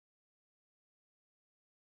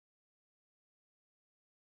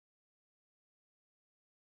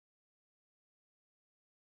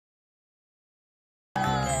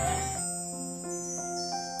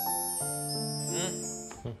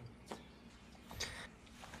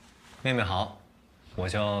妹妹好，我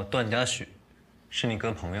叫段嘉许，是你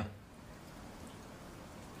哥朋友。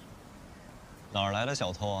哪儿来的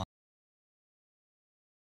小偷啊？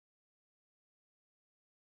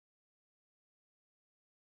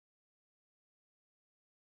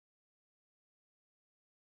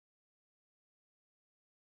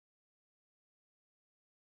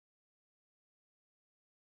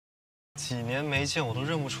几年没见，我都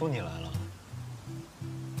认不出你来了。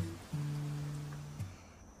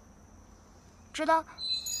知道。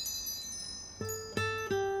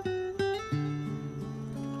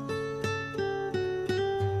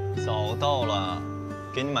早到了，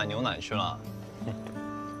给你买牛奶去了。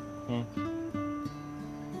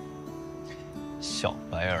小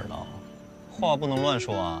白眼狼，话不能乱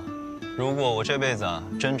说啊！如果我这辈子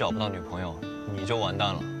真找不到女朋友，你就完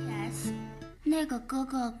蛋了。Yes， 那个哥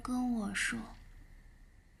哥跟我说，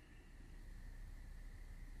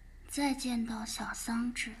再见到小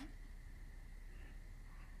桑稚，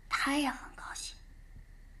他也很高兴。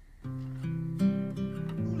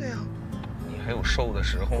漂亮。你还有瘦的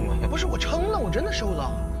时候吗？不是我撑了，我真的瘦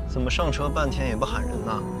了。怎么上车半天也不喊人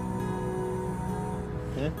呢？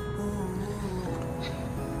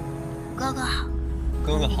哥哥好。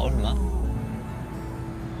哥哥好什么？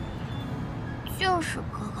就是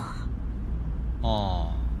哥哥好。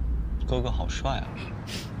哦，哥哥好帅啊！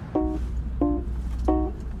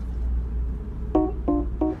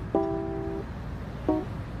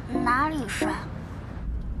哪里帅？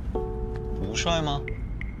不帅吗？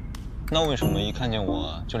那为什么一看见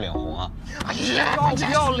我就脸红啊？哎呀，要不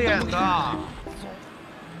要脸的！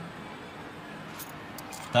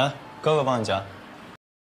来，哥哥帮你夹。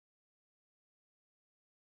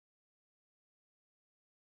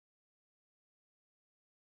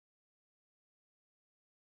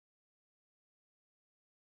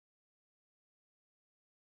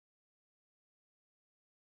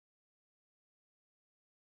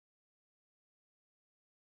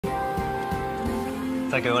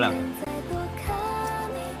再给我2个。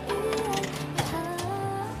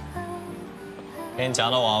给你夹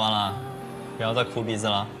到娃娃了，不要再哭鼻子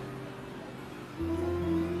了。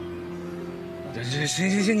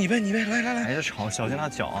行，你背，来。别吵，小心他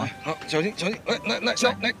脚啊！好，小心，来，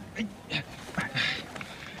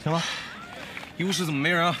行吧。医务室怎么没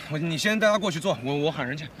人啊？你先带他过去坐，我喊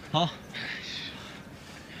人去。好。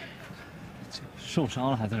受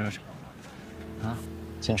伤了还在这吵啊？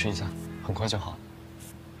坚持一下，很快就好。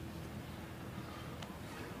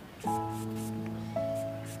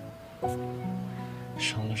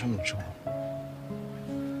伤得这么重，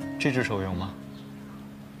这只手有吗？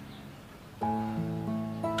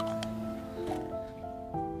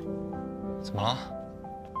怎么了？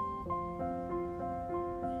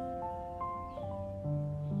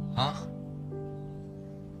啊？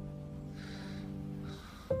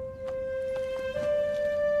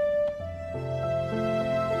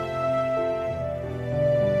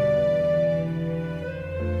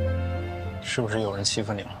是不是有人欺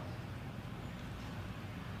负你了？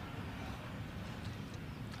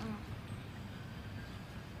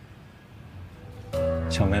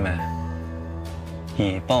小妹妹，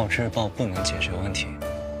以暴制暴不能解决问题，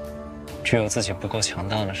只有自己不够强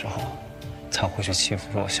大的时候，才会去欺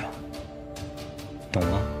负弱小，懂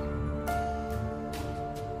吗？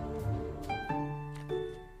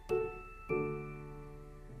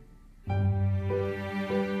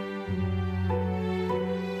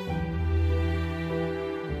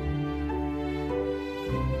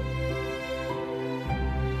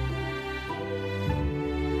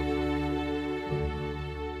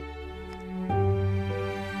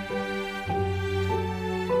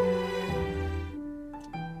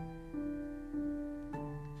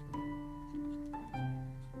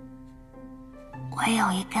我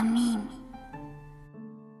有一个秘密，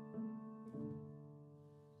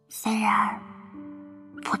虽然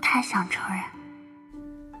不太想承认，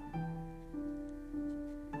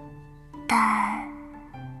但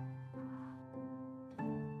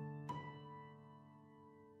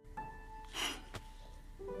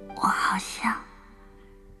我好像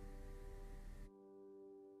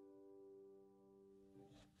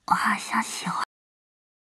喜欢。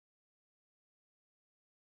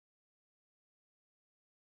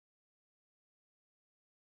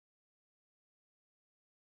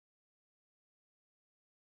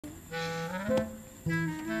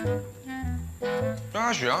段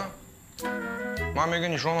嘉许啊，妈没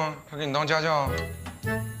跟你说吗？她给你当家教啊。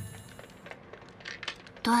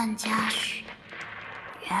段嘉许，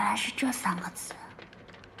原来是这3个字，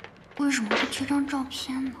为什么不贴张照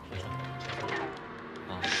片呢？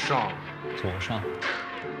上，左上。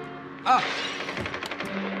啊，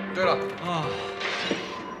对了啊，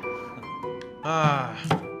哎，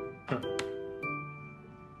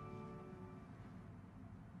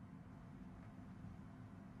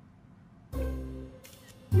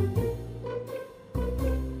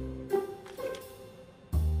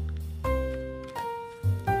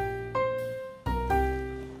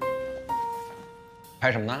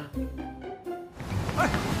拍什么呢？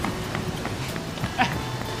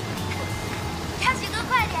插曲哥，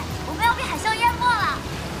快点，我们要被海啸淹没了！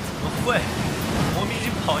怎么会？我们已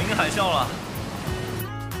经跑赢海啸了。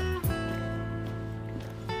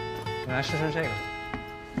你来试试这个。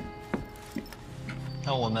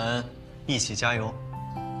让我们一起加油，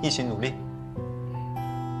一起努力。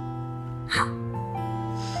好。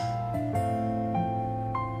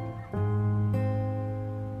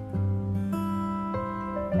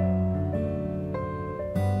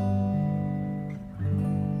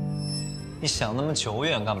你想那么久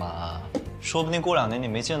远干嘛？说不定过2年你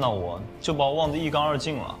没见到我，就把我忘得一干二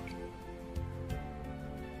净了。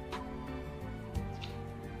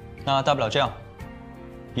那大不了这样，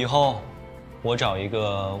以后我找一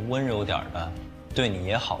个温柔点的、对你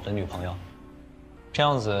也好的女朋友，这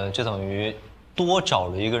样子就等于多找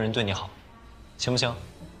了一个人对你好，行不行？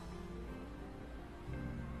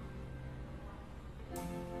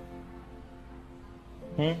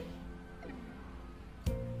嗯。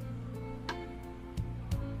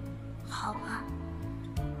好吧，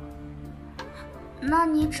那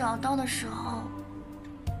你找到的时候，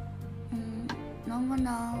能不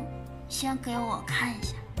能先给我看一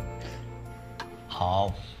下？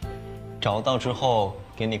好，找到之后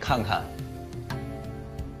给你看看，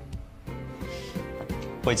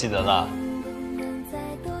会记得的。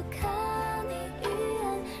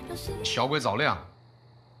小鬼早恋，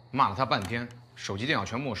骂了他半天，手机电脑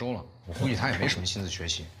全没收了。我估计他也没什么心思学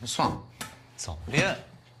习，算了。早恋？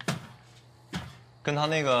跟他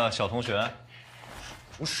那个小同学？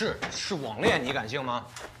不是，是网恋，你敢信吗？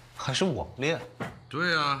还是网恋？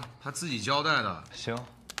对啊，他自己交代的。行。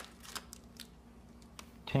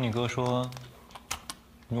听你哥说，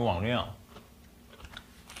你网恋啊？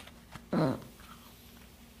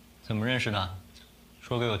怎么认识的？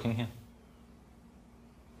说给我听听。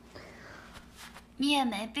你也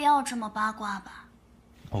没必要这么八卦吧？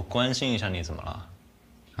我关心一下你怎么了？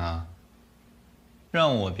啊？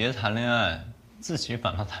让我别谈恋爱，自己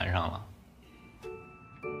把它谈上了。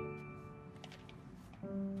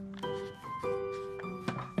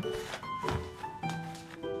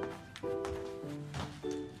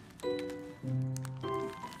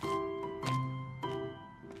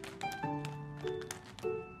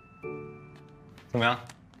怎么样？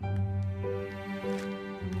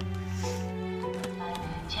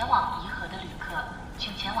前往颐和的旅客，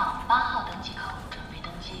请前往8号登机口准备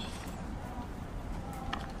登机。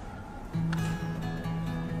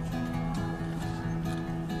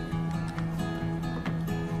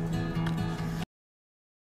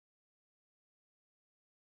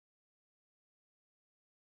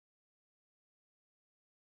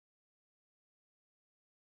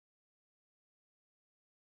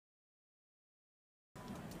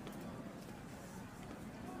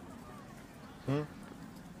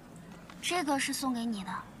这个是送给你的。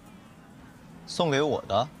送给我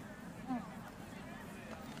的？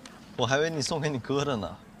我还以为你送给你哥的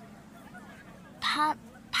呢。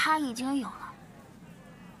他已经有了。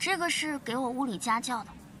这个是给我物理家教的。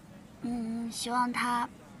希望他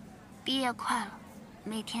毕业快乐，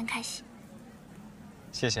每天开心。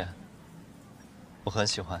谢谢，我很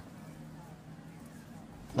喜欢。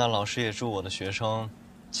那老师也祝我的学生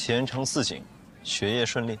前程似锦，学业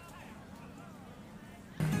顺利。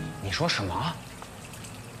你说什么？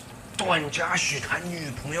段嘉许谈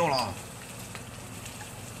女朋友了？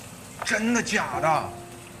真的假的？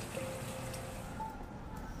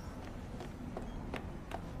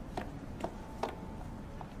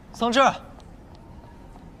桑稚，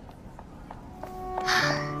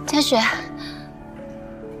嘉许，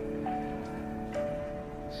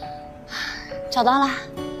找到啦。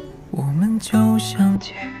我们就像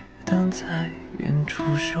街灯在远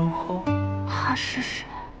处守候。他是谁？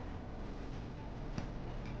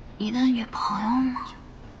你的女朋友吗？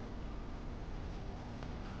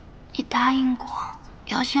你答应过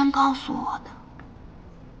要先告诉我的，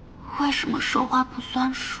为什么说话不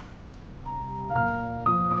算数？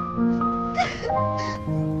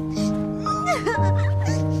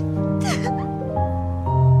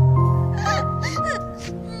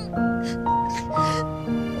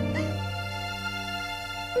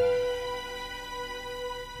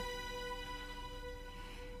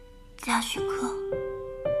嘉许哥，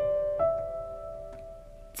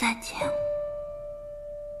再见。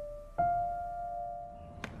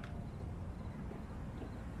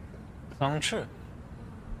桑稚。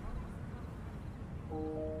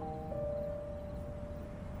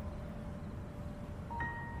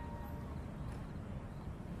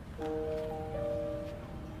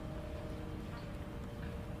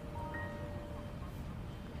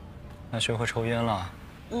还学会抽烟了？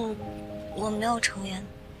我没有抽烟，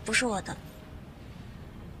不是我的。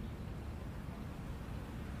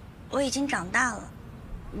我已经长大了，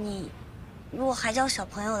你如果还叫小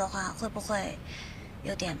朋友的话，会不会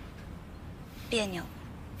有点别扭？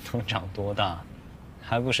都长多大，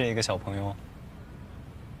还不是一个小朋友？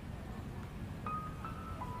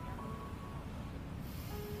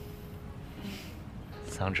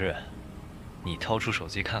桑稚，你掏出手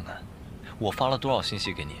机看看，我发了多少信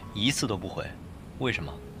息给你，一次都不回，为什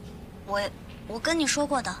么？我跟你说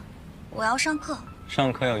过的，我要上课。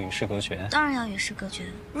上课要与世隔绝？当然要与世隔绝。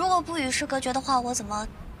如果不与世隔绝的话，我怎么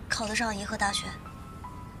考得上颐和大学？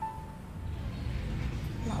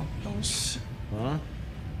老东西。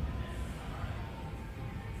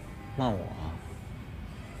骂我？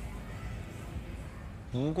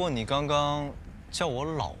不过你刚刚叫我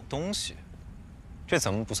老东西，这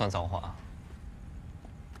怎么不算脏话？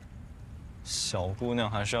小姑娘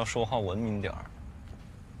还是要说话文明点儿。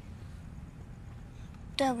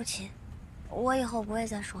对不起，我以后不会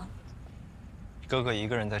再说了。哥哥一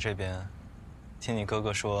个人在这边，听你哥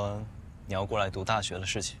哥说你要过来读大学的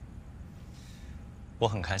事情，我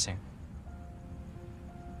很开心。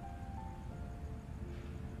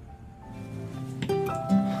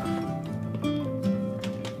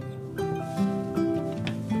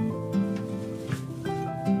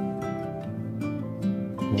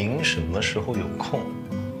您什么时候有空？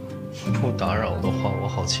不打扰的话，我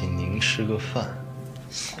好请您吃个饭。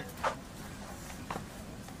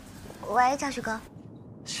喂，嘉许哥。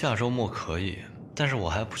下周末可以，但是我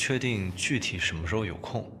还不确定具体什么时候有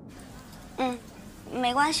空。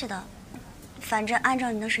没关系的，反正按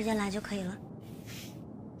照你的时间来就可以了。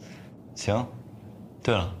行。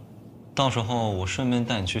对了，到时候我顺便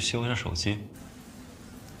带你去修一下手机。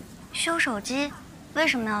修手机？为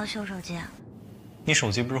什么要修手机啊？你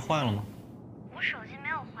手机不是坏了吗？我手机没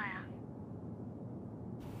有坏啊。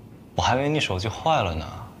我还以为你手机坏了呢，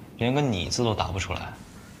连个你字都打不出来。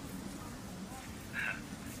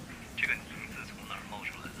这个你字从哪儿冒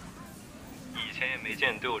出来的？以前也没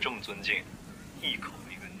见你对我这么尊敬，一口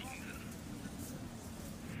一个你字。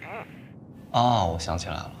啊，我想起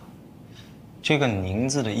来了，这个您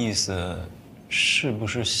字的意思是不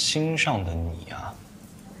是心上的你啊？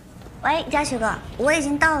喂，嘉许哥，我已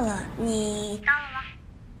经到了，你到了吗？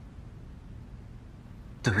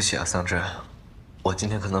对不起啊，桑稚，我今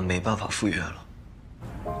天可能没办法赴约了。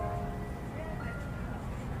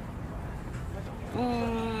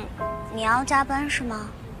你要加班是吗？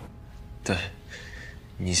对，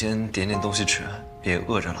你先点点东西吃，别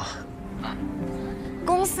饿着了。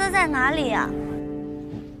公司在哪里呀？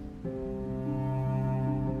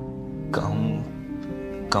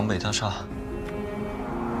港北大厦。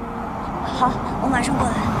好，我马上过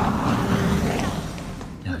来。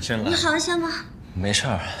先来。你好一些吗？没事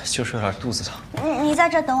儿，就是有点肚子疼。你在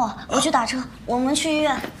这等我，我去打车，我们去医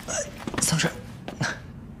院。桑稚，我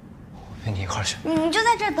陪你一块儿去。你就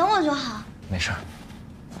在这等我就好。没事儿。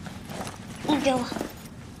你给我。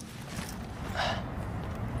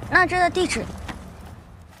那这个地址。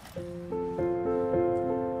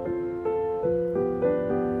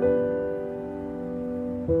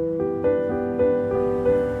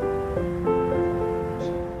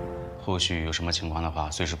后续有什么情况的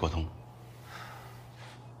话，随时沟通。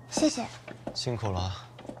谢谢。辛苦了。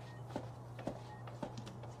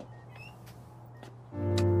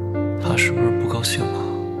他是不是不高兴了？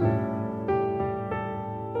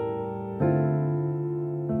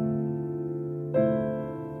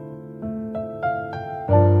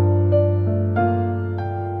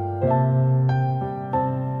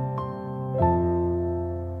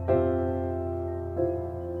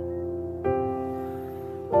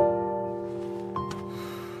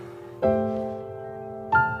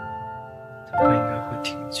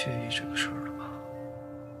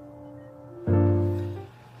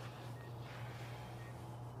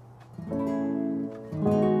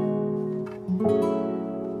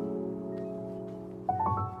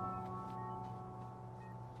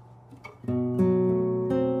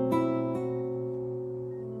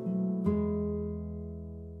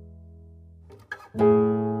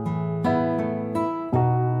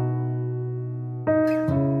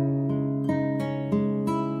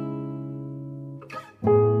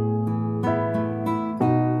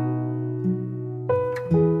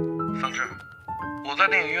我在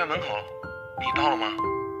电影院门口，你到了吗？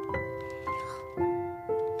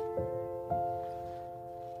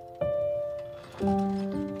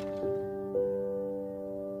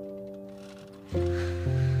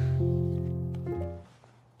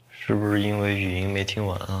是不是因为语音没听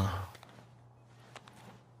完啊？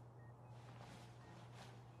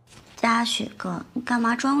嘉许哥，你干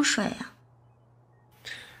嘛装睡呀？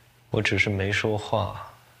我只是没说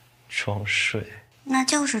话，装睡。那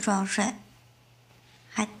就是装睡，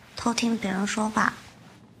还偷听别人说话。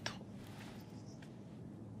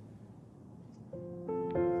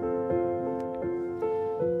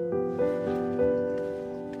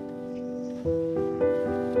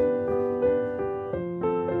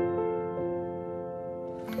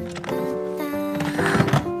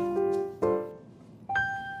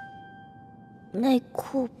内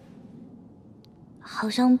裤好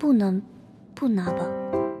像不能不拿吧？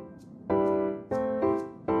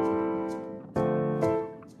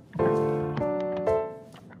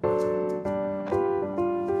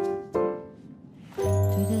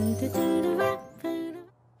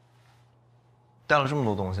带了这么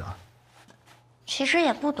多东西啊？其实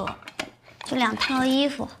也不多，就2套衣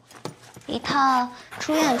服，1套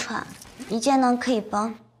出院穿，1件呢可以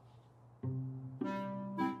帮。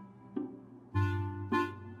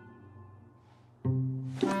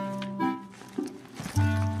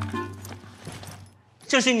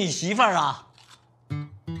这是你媳妇儿啊？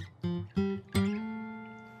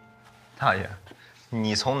大爷，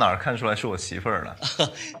你从哪儿看出来是我媳妇儿了？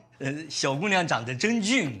小姑娘长得真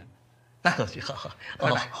俊呢。那好，好，快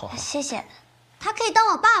来，好。谢谢，他可以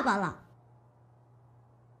当我爸爸了。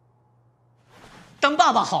当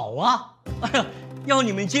爸爸好啊！哎呀，要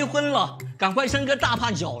你们结婚了，赶快生个大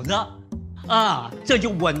胖小子，啊，这就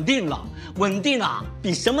稳定了，稳定啊，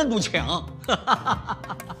比什么都强。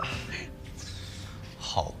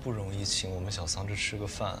好不容易请我们小桑稚吃个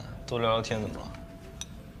饭，多聊聊天怎么了？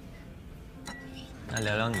来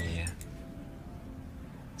聊聊你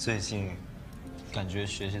最近感觉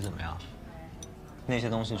学习怎么样？那些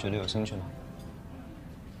东西觉得有兴趣吗？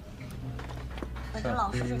我的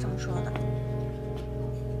老师是这么说的。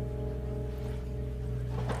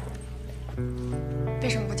为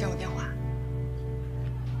什么不接我电话？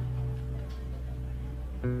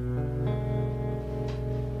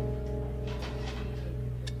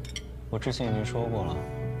我之前已经说过了，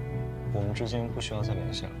我们之间不需要再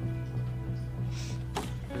联系了。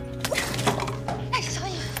哎，小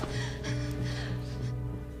野，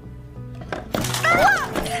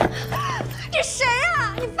这谁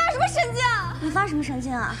啊？你发什么神经啊？你发什么神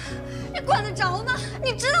经啊？你管得着吗？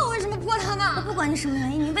你知道我为什么泼他吗？我不管你什么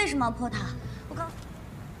原因，你为什么要泼他？我刚……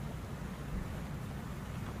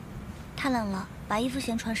太冷了，把衣服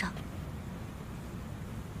先穿上。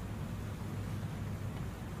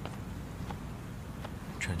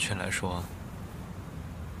准确来说，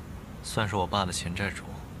算是我爸的前债主。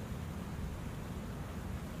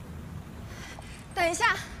等一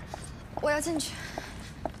下，我要进去。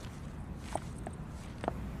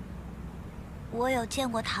我有见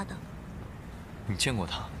过他的。你见过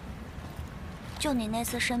他？就你那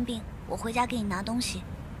次生病，我回家给你拿东西，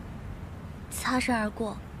擦身而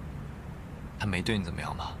过。他没对你怎么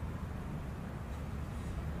样吧？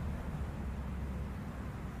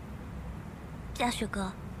嘉许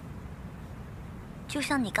哥，就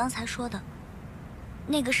像你刚才说的，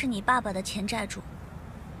那个是你爸爸的前债主，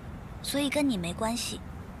所以跟你没关系。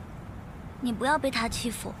你不要被他欺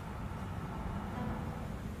负。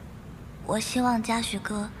我希望嘉许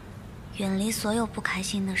哥远离所有不开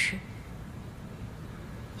心的事，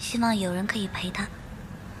希望有人可以陪他，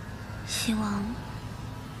希望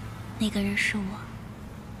那个人是我。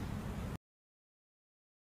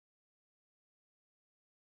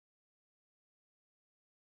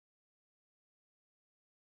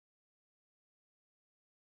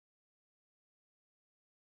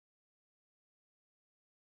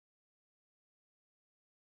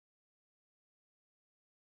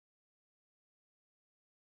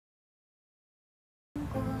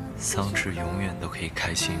桑稚永远都可以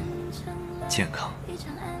开心、健康。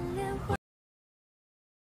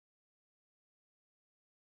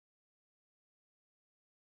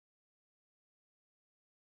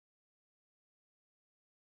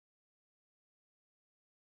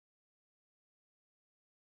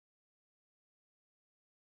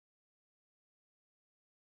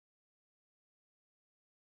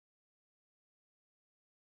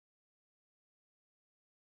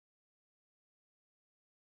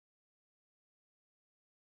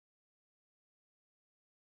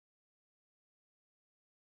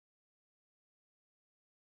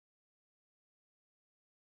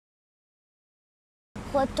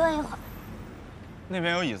我蹲一会儿。那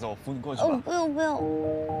边有椅子，我扶你过去吧。不用不用。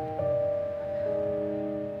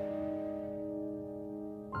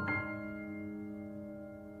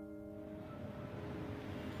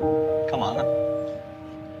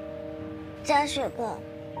嘉许哥，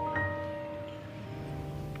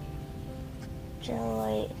这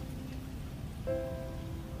里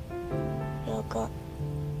有个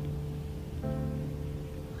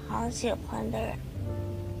好喜欢的人，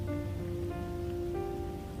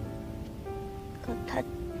可他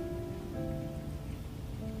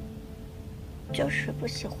就是不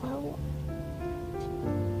喜欢我。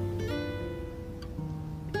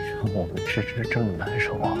让我们芝芝这么难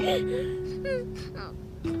受啊！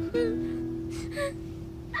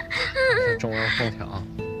是中央空调，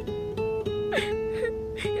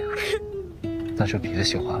那就别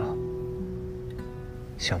喜欢了，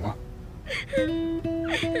行吗？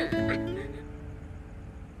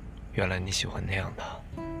原来你喜欢那样的。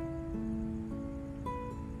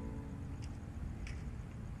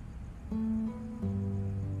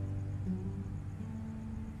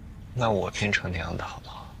那我变成那样的好不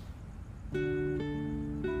好？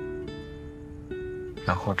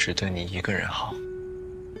然后只对你一个人好，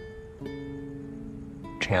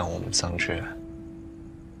这样我们桑稚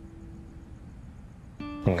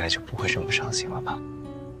应该就不会这么伤心了吧？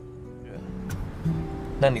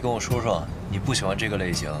那你跟我说说，你不喜欢这个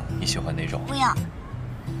类型，你喜欢哪种？不要，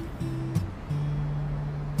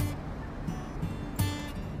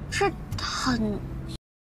是很。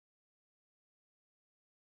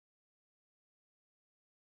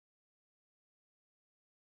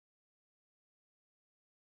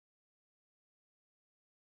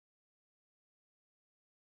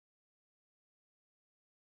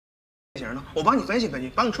型呢？我帮你分析分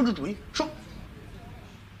析，帮你出出主意。说，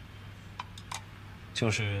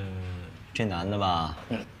就是这男的吧，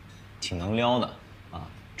挺能撩的啊，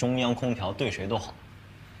中央空调对谁都好，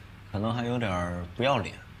可能还有点不要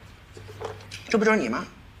脸。这不就是你吗？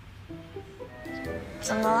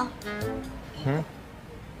怎么了？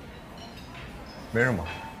没什么，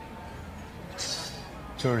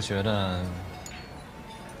就是觉得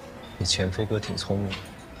你前飞哥挺聪明的。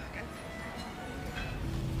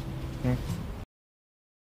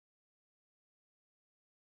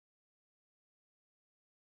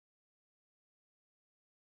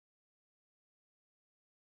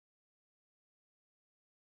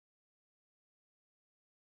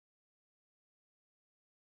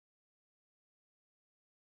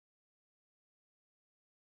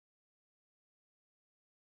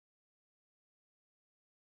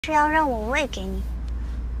是要让我喂给你。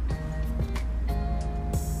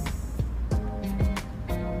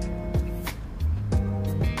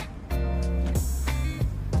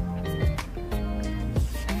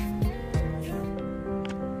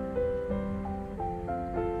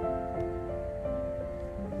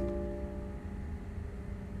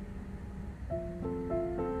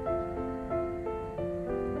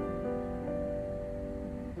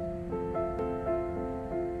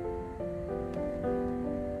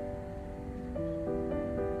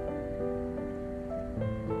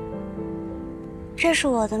这是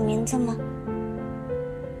我的名字吗？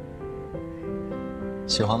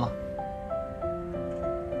喜欢吗？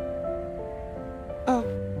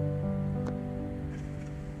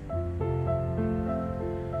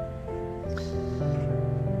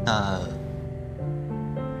那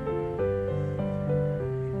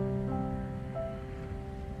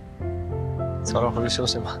早点回去休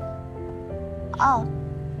息吧。哦，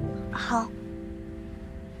好。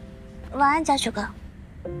晚安，嘉许哥。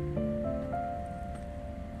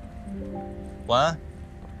晚安。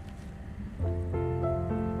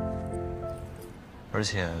而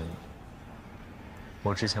且，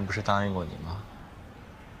我之前不是答应过你吗？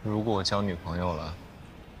如果我交女朋友了，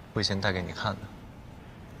会先带给你看的。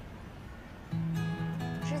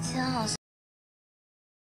之前好像。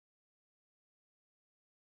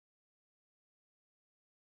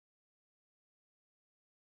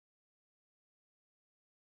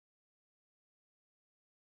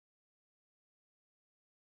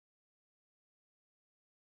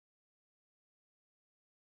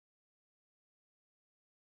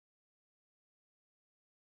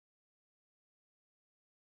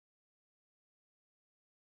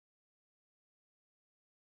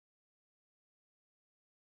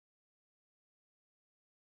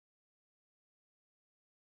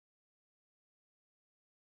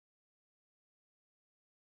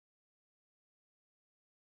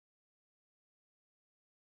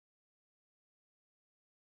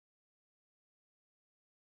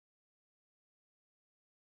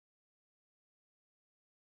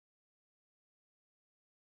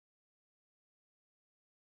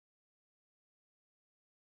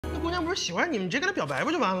姑娘不是喜欢你，你直接给她表白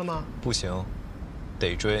不就完了吗？不行，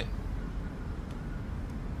得追。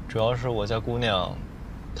主要是我家姑娘，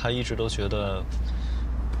她一直都觉得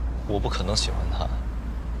我不可能喜欢她，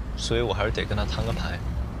所以我还是得跟她摊个牌，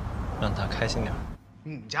让她开心点。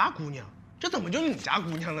你家姑娘，这怎么就你家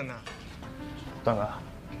姑娘了呢？段哥，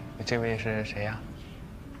这位是谁呀？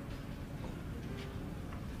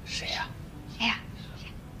谁呀？谁呀？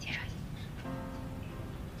介绍一下。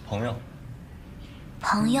朋友。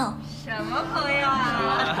朋友？什么朋友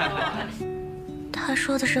啊？他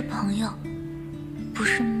说的是朋友，不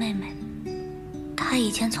是妹妹。他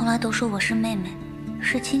以前从来都说我是妹妹，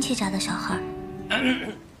是亲戚家的小孩。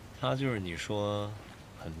他就是你说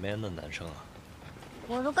很 man 的男生啊？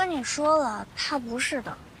我都跟你说了，他不是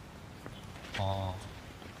的。哦，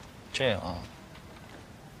这样啊。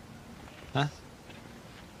哎，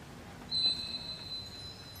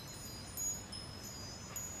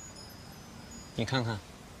你看看，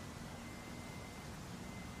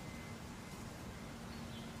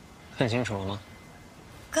看清楚了吗？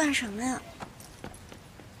干什么呀？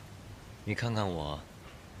你看看我，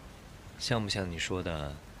像不像你说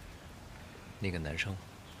的那个男生？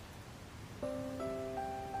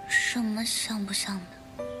什么像不像的？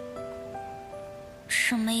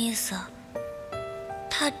什么意思啊？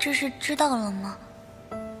他这是知道了吗？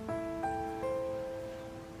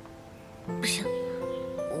不行，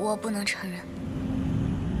我不能承认。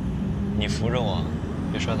你扶着我，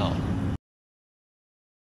别摔倒了。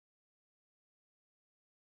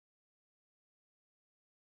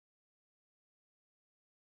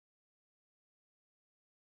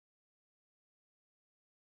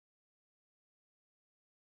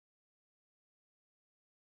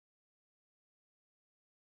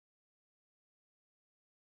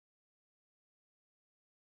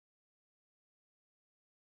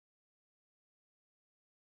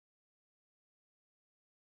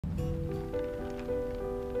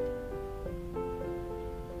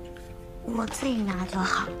我自己拿就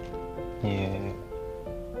好。你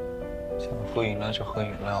想喝饮料就喝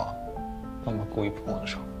饮料啊，干嘛故意碰我的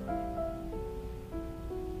手？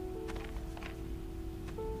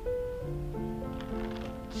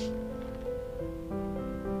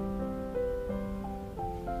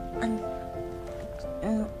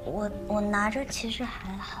我拿着其实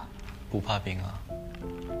还好。不怕冰啊？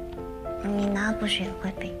你拿不是也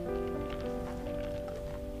会冰？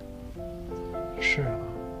是啊。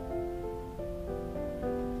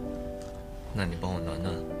那你帮我暖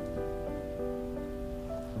暖。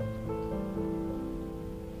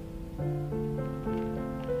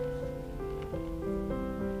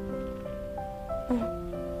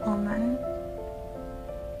我们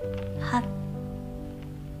还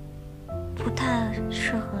不太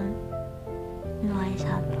适合暖一下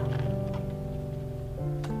吧？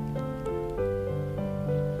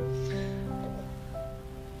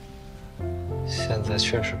现在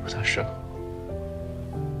确实不太适合，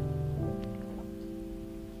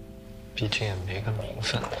毕竟也没个名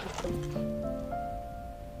分。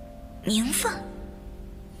名分？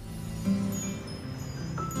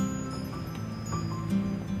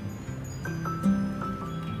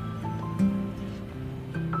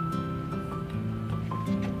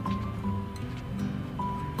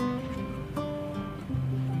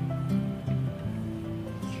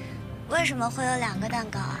为什么会有2个蛋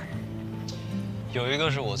糕啊？有一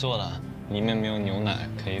个是我做的，里面没有牛奶，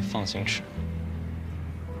可以放心吃。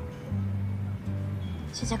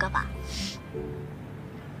是这个吧？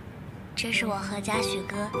这是我和嘉许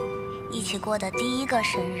哥一起过的第1个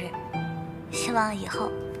生日，希望以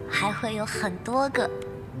后还会有很多个。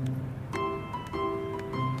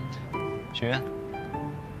许愿。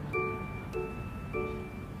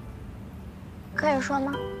可以说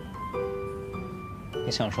吗？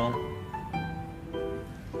你想说吗？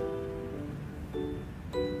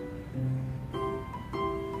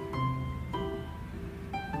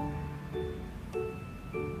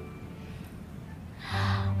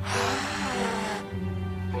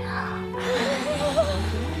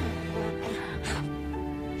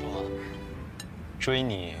说，追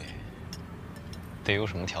你得有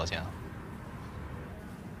什么条件啊？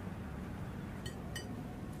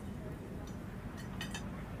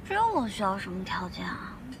追我需要什么条件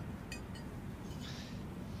啊？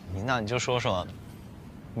那你就说说，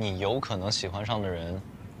你有可能喜欢上的人，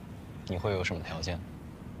你会有什么条件？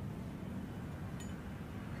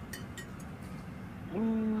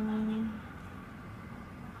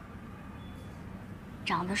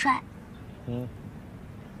长得帅，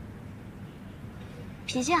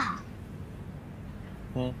脾气好，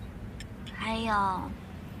还有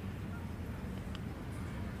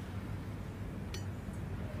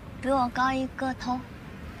比我高1个头。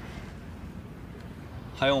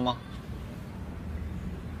还有吗？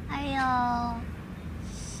还有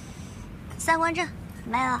3观正，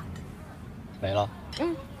没了。没了。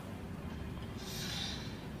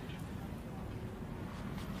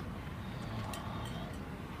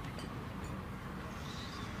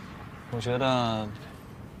我觉得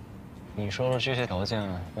你说的这些条件，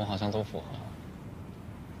我好像都符合。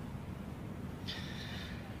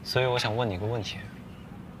所以我想问你个问题：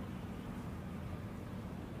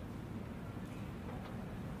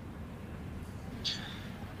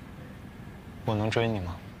我能追你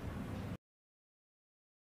吗？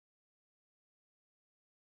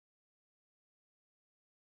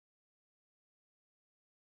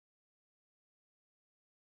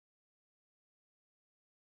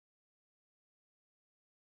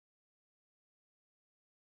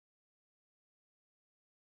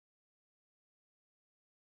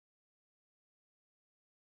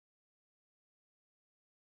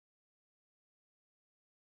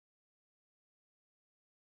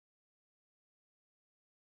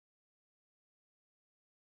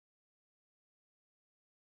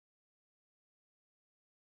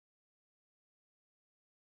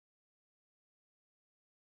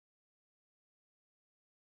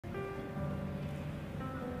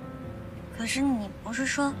可是你不是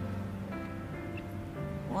说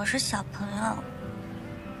我是小朋友，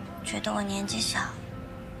觉得我年纪小？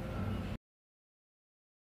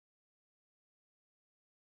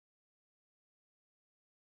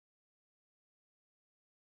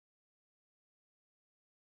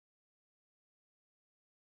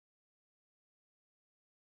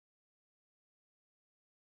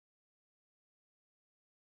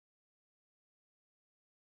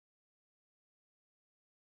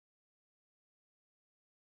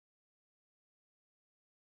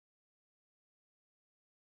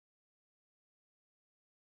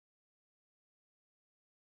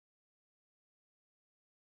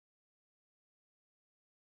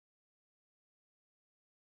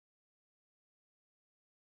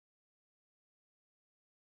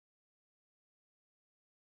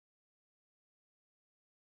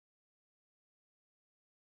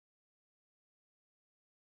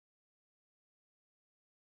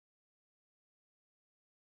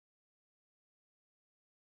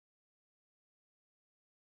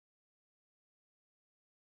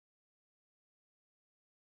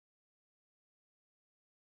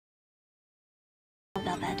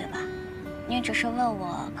表白对吧？你只是问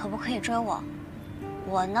我可不可以追我，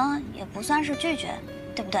我呢也不算是拒绝，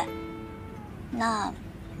对不对？那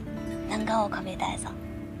蛋糕我可不可以带走？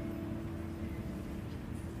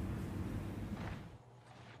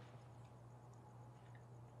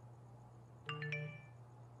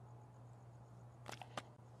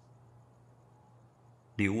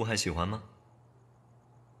礼物还喜欢吗？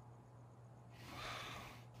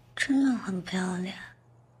真的很不要脸。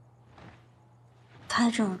拍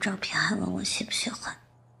这种照片还问我喜不喜欢？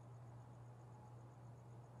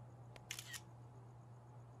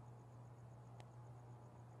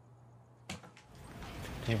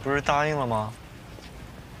你不是答应了吗？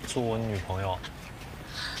做我女朋友。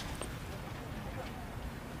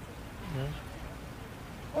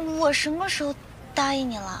我什么时候答应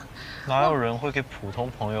你了？哪有人会给普通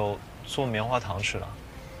朋友做棉花糖吃的？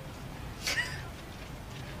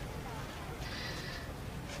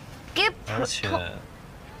给而且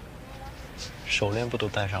手链不都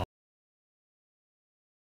戴上了？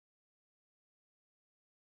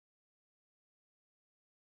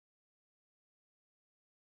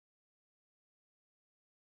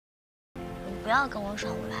你不要跟我耍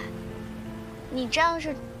无赖，你这样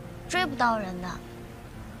是追不到人的。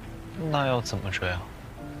那要怎么追啊？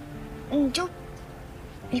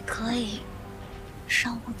你可以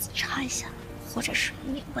上网自查一下，或者是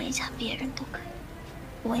你问一下别人都可以。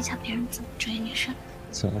问一下别人怎么追女生？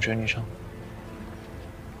怎么追女生？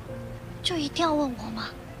就一定要问我吗？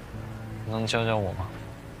能教教我吗？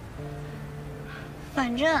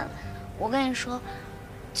反正我跟你说，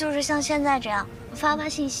就是像现在这样发发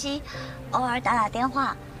信息，偶尔打打电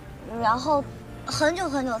话，然后很久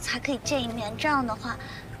很久才可以见一面，这样的话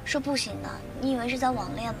是不行的。你以为是在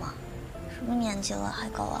网恋吗？什么年纪了还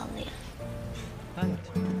搞网恋？那你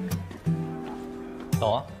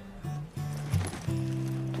走啊！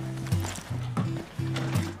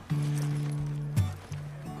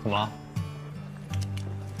怎么了？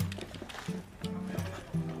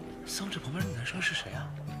桑稚旁边那男生是谁啊？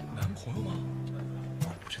男朋友吗？我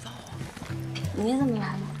不知道啊。你怎么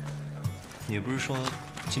来了？你不是说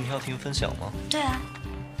今天要听分享吗？对啊。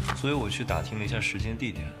所以我去打听了一下时间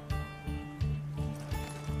地点。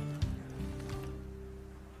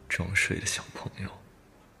装睡的小朋友。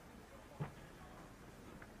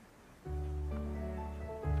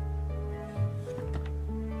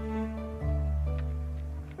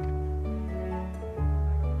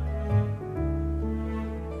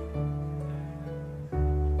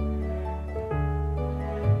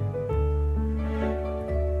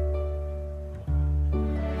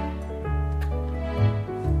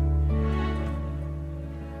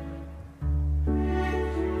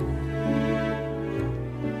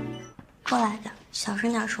过来点，小声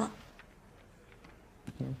点说。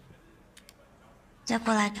再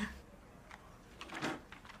过来点。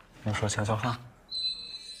要说悄悄话。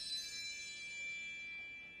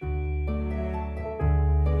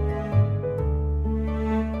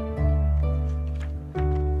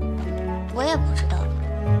我也不知道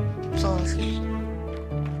做了什么。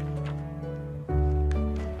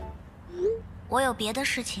我有别的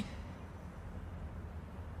事情。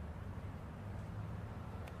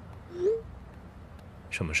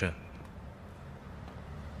什么事？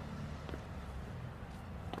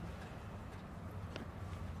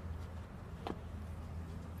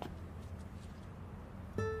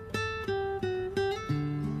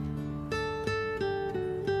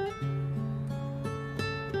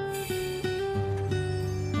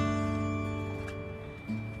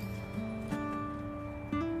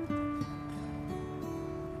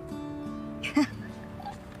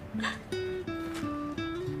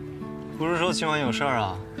不是说今晚有事儿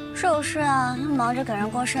啊？是有事啊，要忙着给人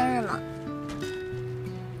过生日嘛。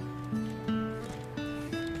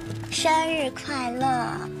生日快乐！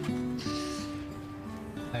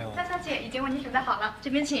还有，大小姐已经为你准备好了，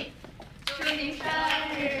这边请。祝你生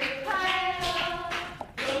日快乐！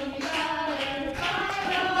祝你生日快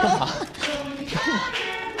乐！干嘛？祝你生日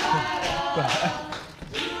快乐！过来。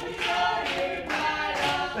祝你生日快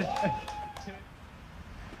乐！哎。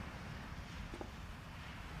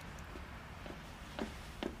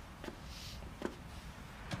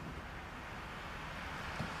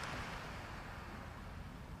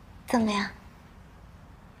怎么样？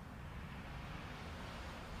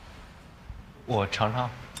我尝尝。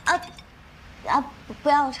不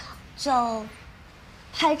要尝，就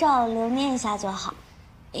拍照留念一下就好。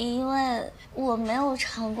因为我没有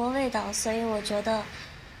尝过味道，所以我觉得。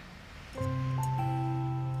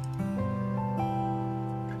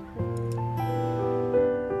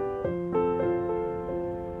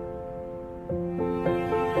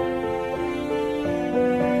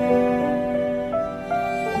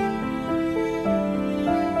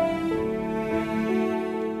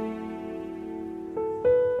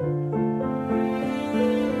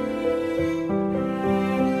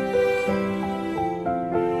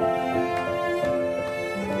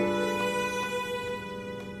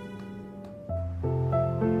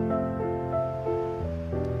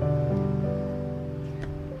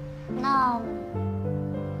那，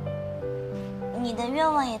你的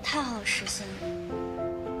愿望也太好实现了。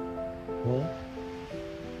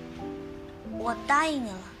我答应你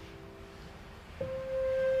了。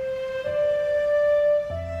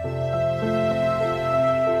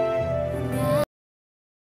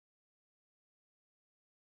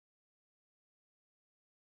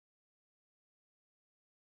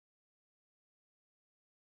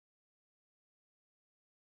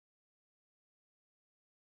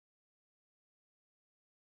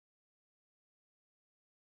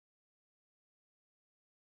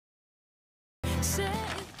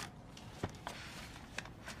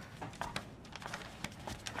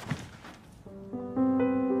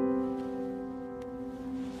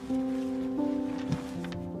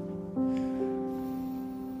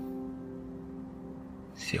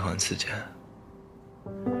喜欢刺剑，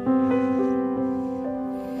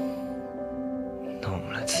那我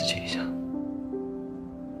们来刺激一下。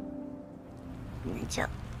那就。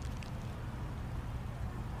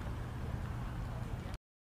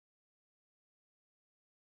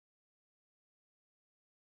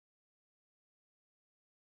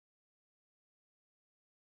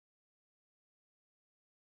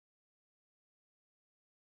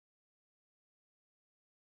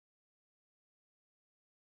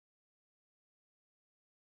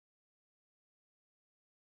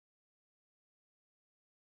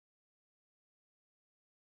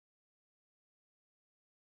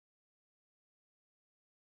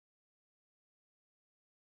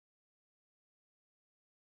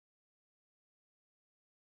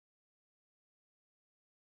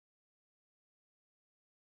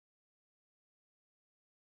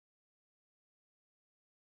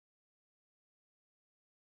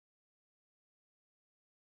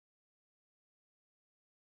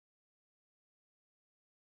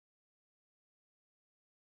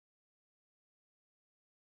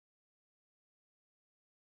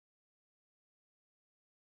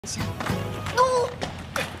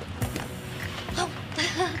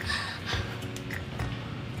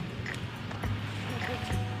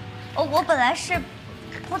我本来是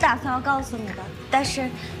不打算要告诉你的，但是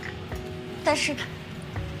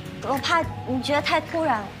我怕你觉得太突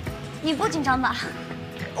然了。你不紧张吧？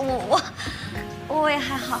我也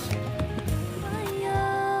还好。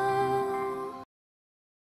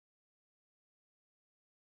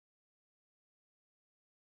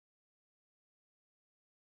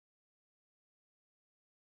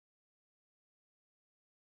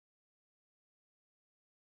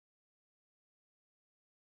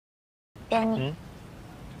给你。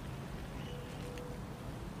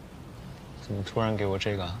怎么突然给我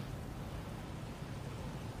这个啊？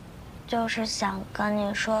就是想跟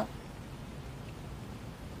你说，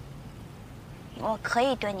我可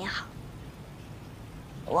以对你好，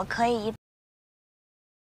我可以以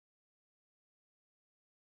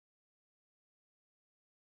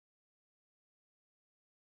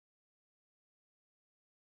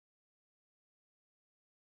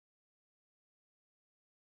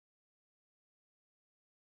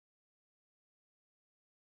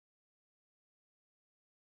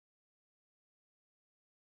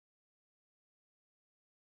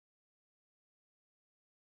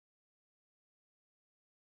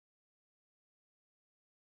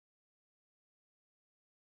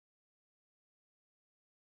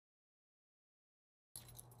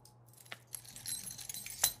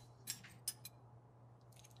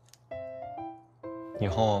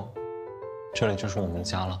后，这里就是我们的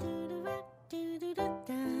家了。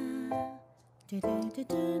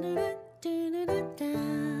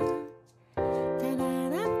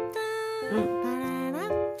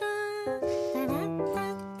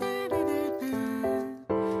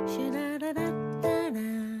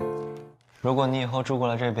如果你以后住过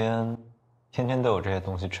来这边，天天都有这些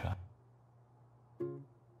东西吃，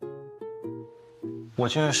我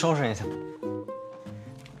去收拾一下。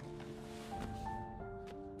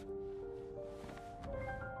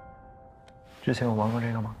之前有玩过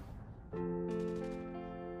这个吗？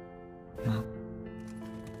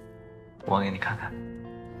我玩给你看看。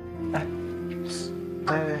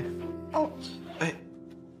哦，哎，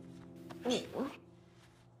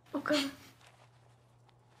我干嘛？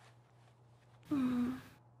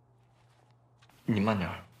你慢点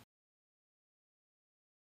儿。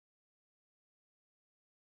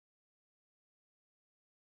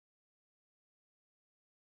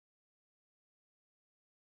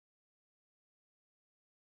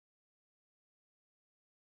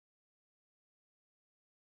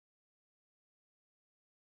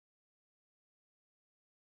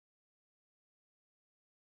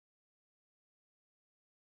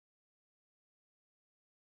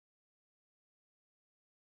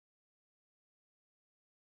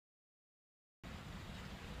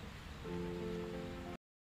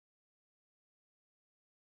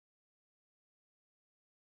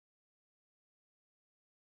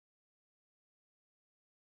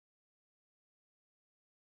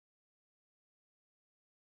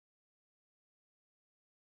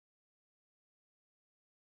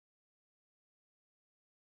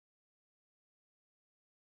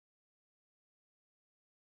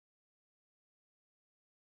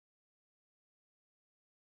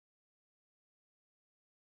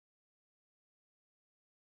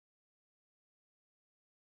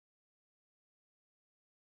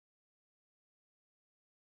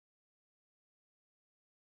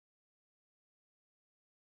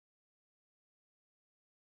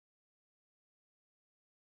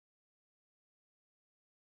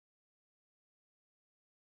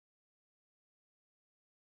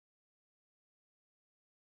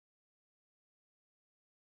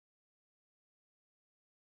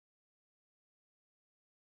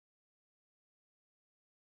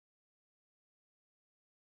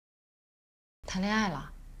谈恋爱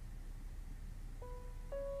了，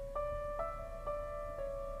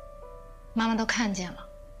妈妈都看见了。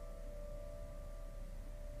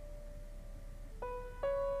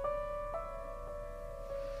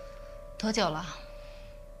多久了？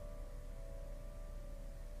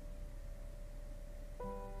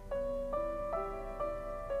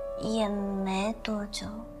也没多久。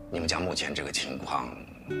你们家目前这个情况，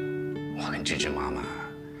我很支持妈妈。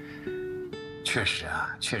确实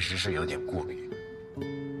啊，确实是有点顾虑。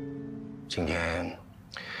今天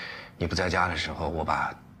你不在家的时候，我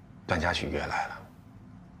把段嘉许约来了。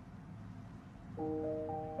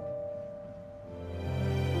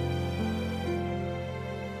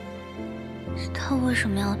他为什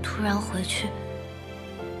么要突然回去？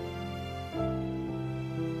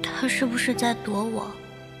他是不是在躲我？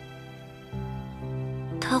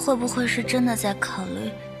他会不会是真的在考虑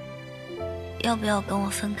要不要跟我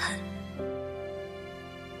分开？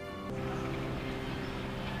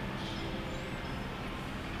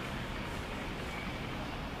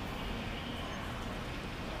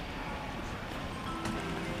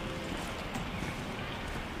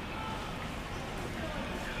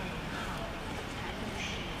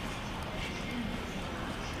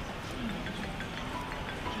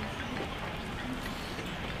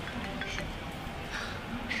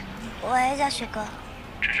喂，嘉许哥。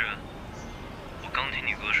芝芝，我刚听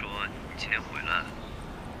你哥说你今天回来了。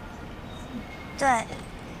对，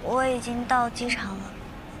我已经到机场了。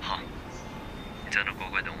好，在那乖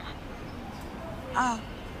乖等我。哦，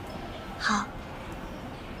好。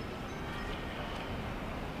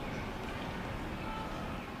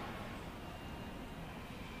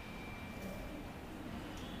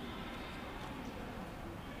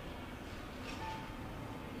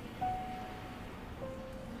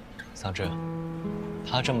桑稚，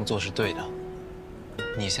他这么做是对的。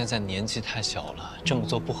你现在年纪太小了，这么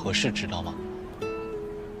做不合适，知道吗？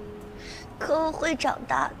可我会长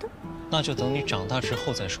大的。那就等你长大之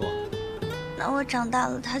后再说。那我长大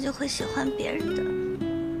了，他就会喜欢别人的。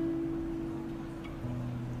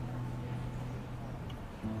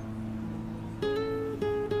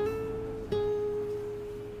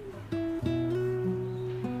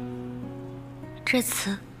这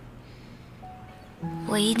次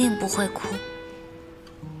我一定不会哭。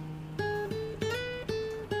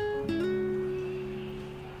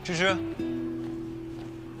芝芝，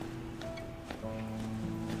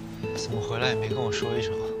怎么回来也没跟我说一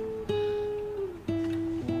声啊？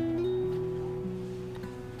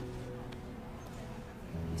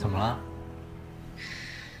怎么了？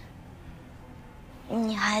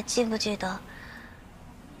你还记不记得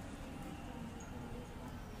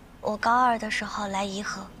我高2的时候来颐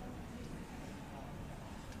和，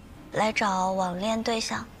来找网恋对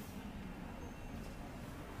象？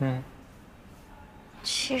嗯。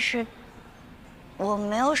其实我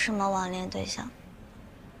没有什么网恋对象，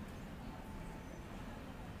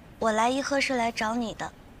我来颐和是来找你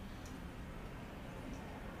的。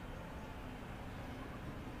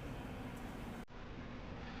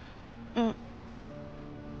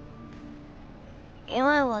因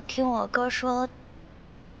为我听我哥说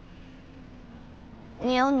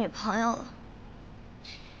你有女朋友了，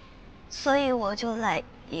所以我就来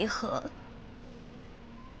颐和。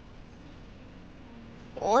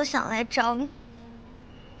我想来找你。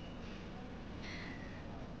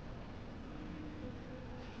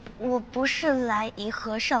我不是来颐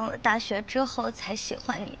和上了大学之后才喜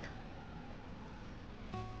欢你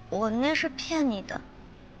的，我那是骗你的，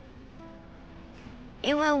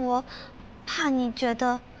因为我怕你觉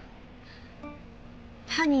得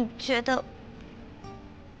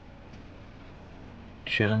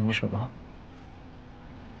觉得你什么？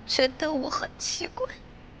觉得我很奇怪。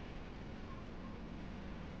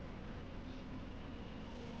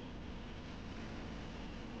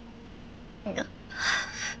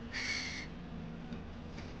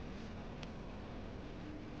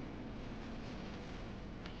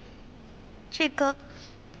这个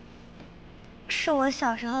是我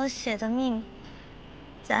小时候写的秘密，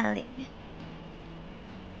在里面。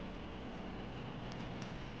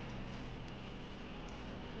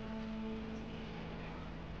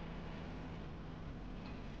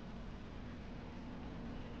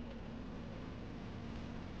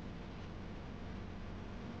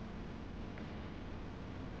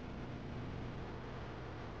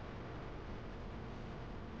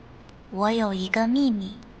我有一个秘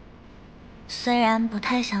密，虽然不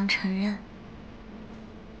太想承认，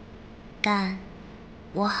但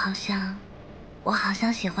我好像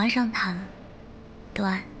喜欢上他了。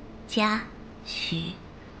段嘉许，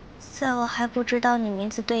在我还不知道你名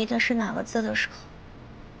字对应的是哪个字的时候，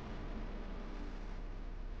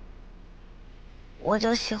我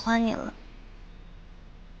就喜欢你了，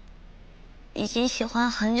已经喜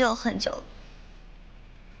欢很久很久了。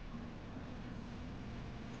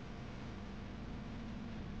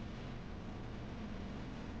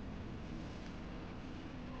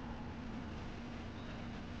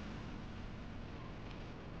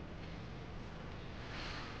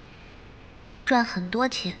赚很多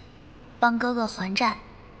钱，帮哥哥还债。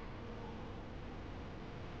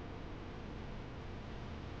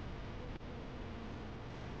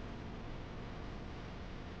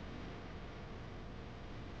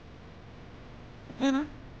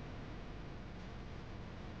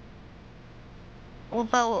我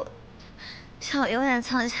把我想永远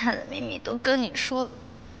藏起来的秘密都跟你说了，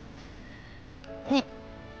你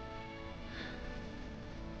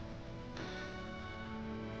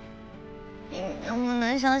能不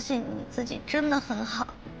能相信你自己真的很好？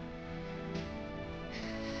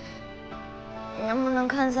你能不能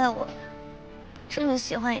看在我这么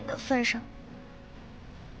喜欢你的份上，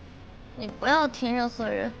你不要听任何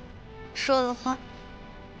人说的话？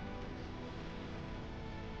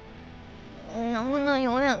你能不能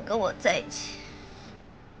永远跟我在一起？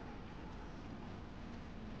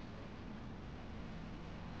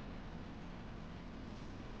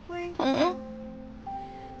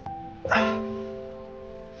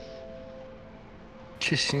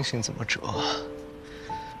这星星怎么折啊？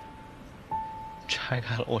拆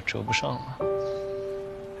开了我折不上啊，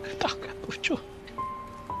打开不住。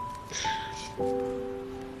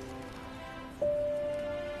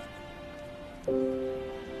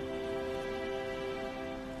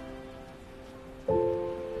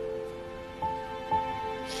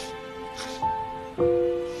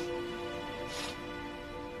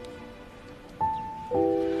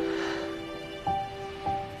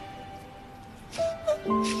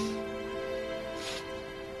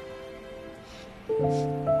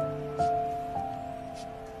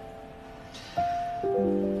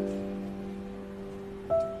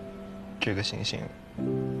这个星星，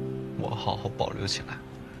我好好保留起来。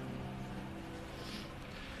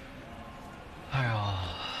哎呀，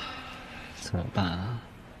怎么办啊？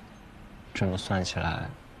这么算起来，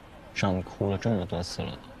让你哭了这么多次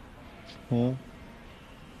了，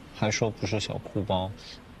还说不是小哭包。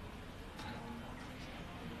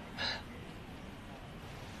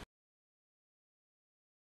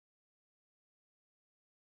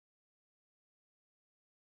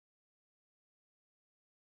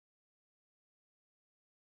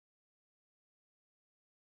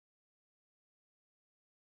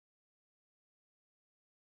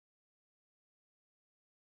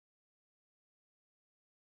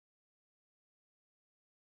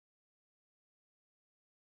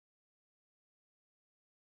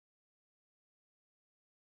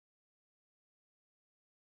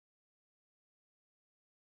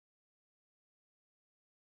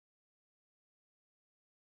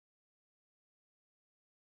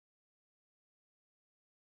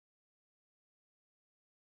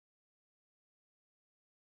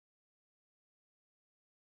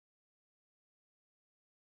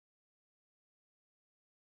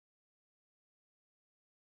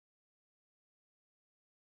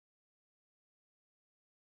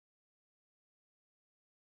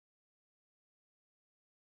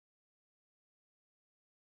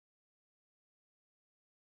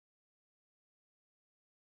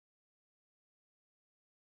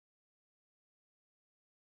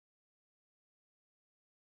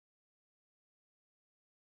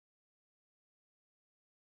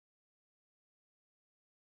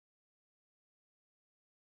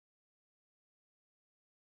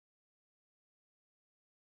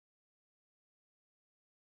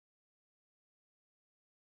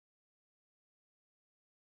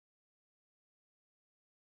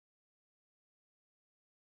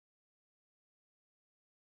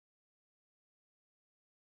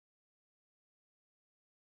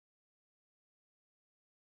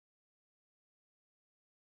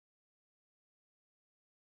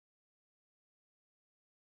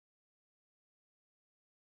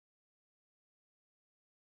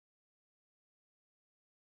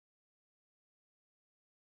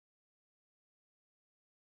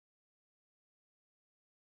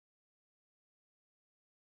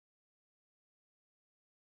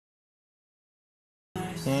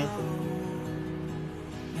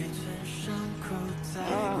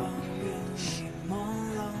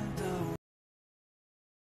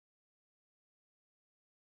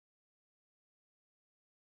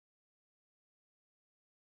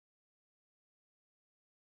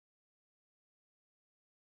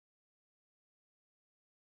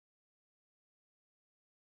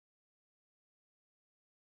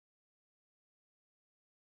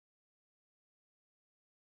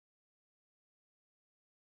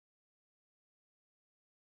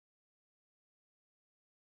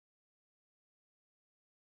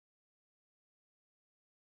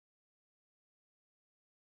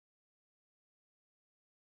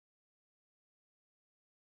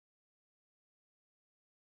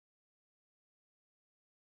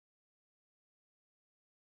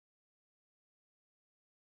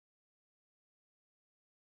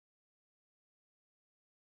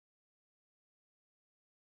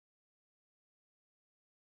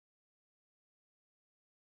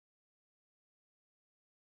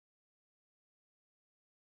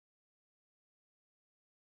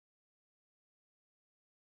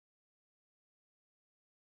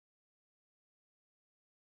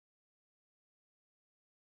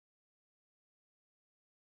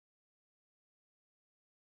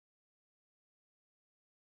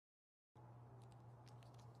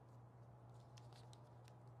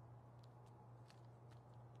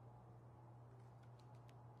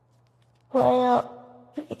我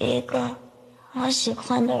有一个我喜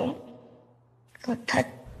欢的人，可他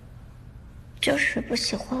就是不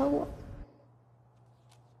喜欢我。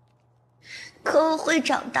可我会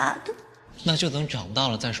长大的。那就等长大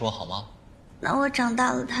了再说好吗？那我长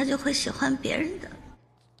大了，他就会喜欢别人的。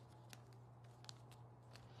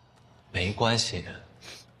没关系，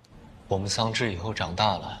我们桑稚以后长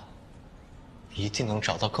大了，一定能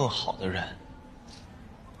找到更好的人。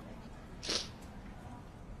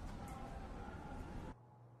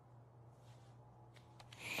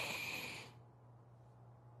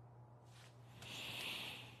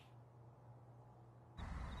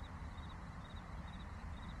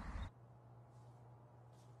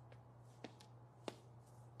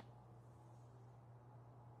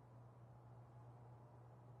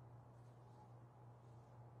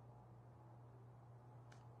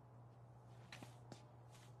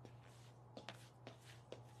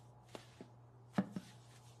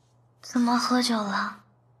怎么喝酒了？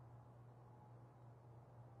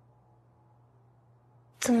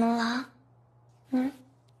怎么了？嗯？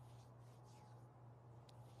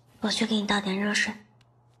我去给你倒点热水。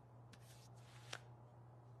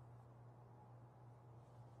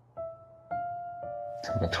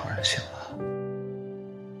怎么突然醒了？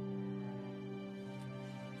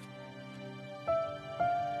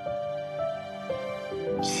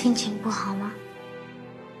心情不好吗？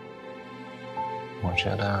我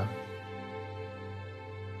觉得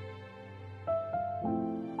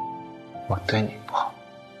我对你不好。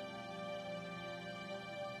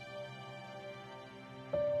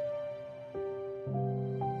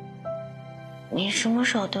你什么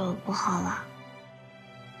时候对我不好了？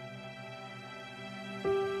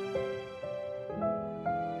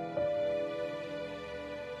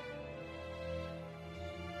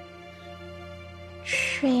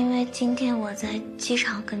是因为今天我在机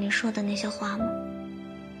场跟你说的那些话吗？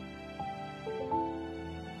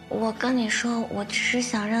我跟你说，我只是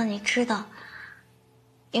想让你知道，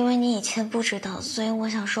因为你以前不知道，所以我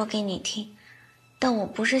想说给你听，但我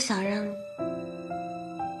不是想让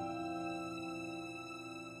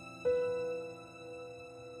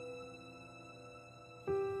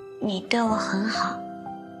你对我很好，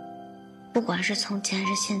不管是从前还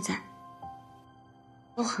是现在，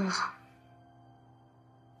都很好，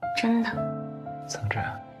真的。桑稚，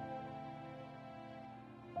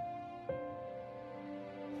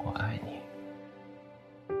我爱你。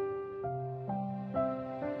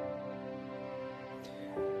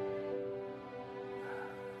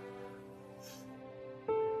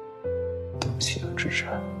对不起啊，芝芝，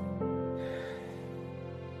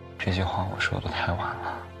这些话我说的太晚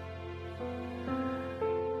了。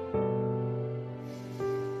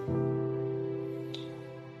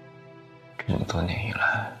这么多年以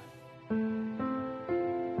来，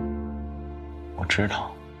我知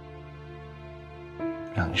道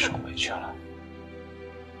让你受委屈了，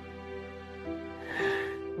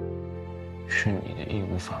是你的义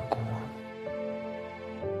无反顾，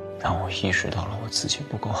让我意识到了我自己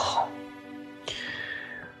不够好，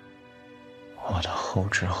我的后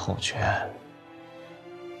知后觉，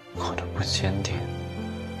我的不坚定，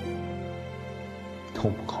都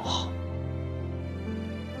不够好。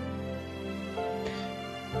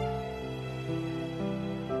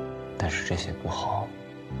但是这些不好，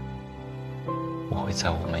我会在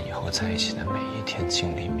我们以后在一起的每一天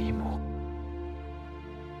尽力弥补。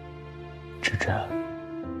芝芝，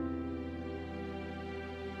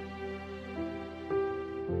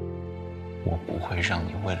我不会让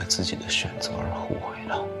你为了自己的选择而后悔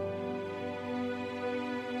的。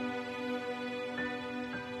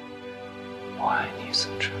我爱你，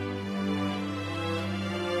桑稚。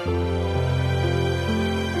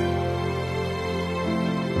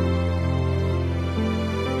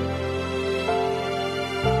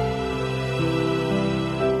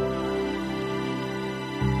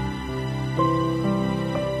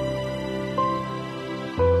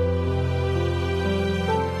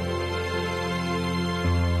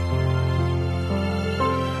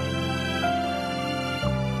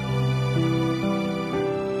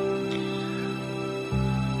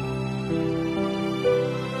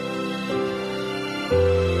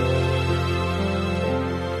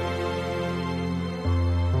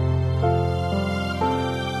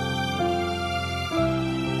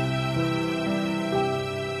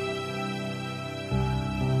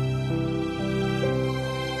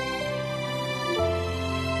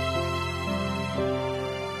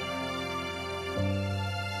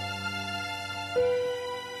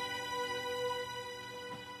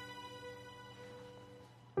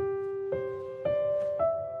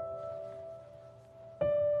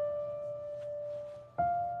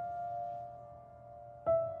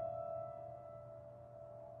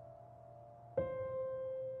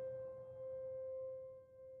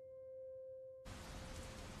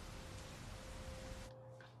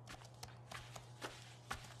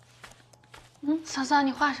桑桑，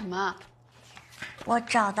你画什么？我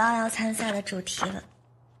找到要参赛的主题了。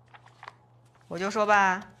我就说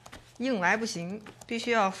吧，硬来不行，必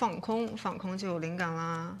须要放空，放空就有灵感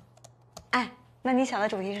啦。哎，那你想的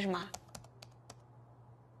主题是什么？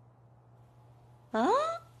啊，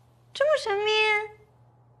这么神秘？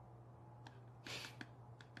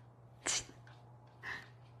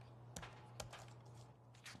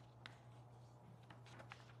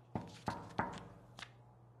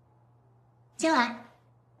进来。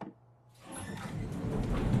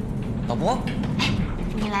老伯，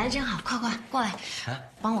你来的正好，快快过来，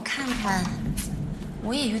帮我看看。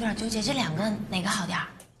我也有点纠结，这两个哪个好点儿？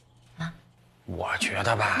啊？我觉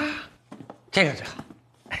得吧，这个最好。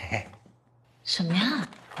什么呀？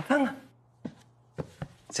我看看。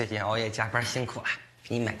最近熬夜加班辛苦了，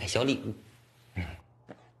给你买个小礼物。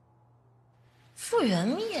复原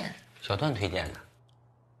面，小段推荐的。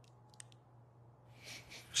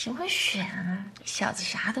挺会选啊，小子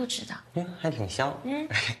啥都知道。还挺香。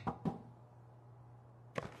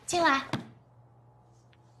进来。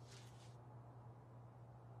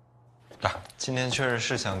今天确实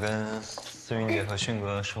是想跟思云姐和迅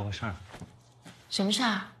哥说个事儿。什么事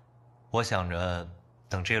儿？我想着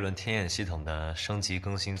等这轮天眼系统的升级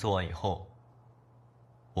更新做完以后，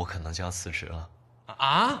我可能就要辞职了。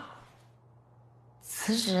啊？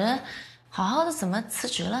辞职？好好的怎么辞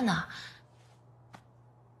职了呢？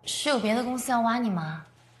是有别的公司要挖你吗？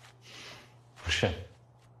不是，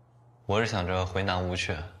我是想着回南吴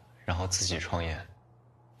去，然后自己创业。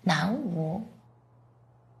南吴？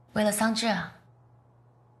为了桑稚啊？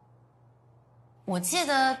我记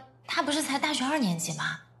得他不是才大学2年级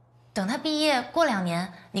吗？等他毕业过2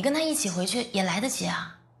年，你跟他一起回去也来得及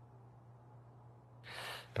啊。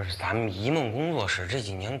不是，咱们一梦工作室这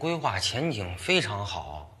几年规划前景非常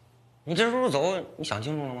好，你这时候走，你想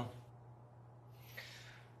清楚了吗？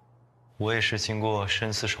我也是经过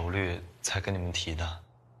深思熟虑才跟你们提的。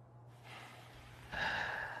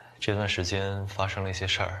这段时间发生了一些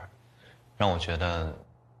事儿，让我觉得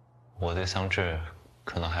我对桑稚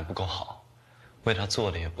可能还不够好，为他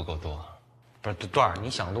做的也不够多。不是段儿，你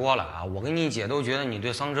想多了啊！我跟你姐都觉得你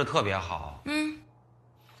对桑稚特别好。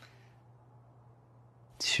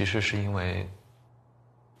其实是因为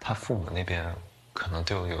他父母那边可能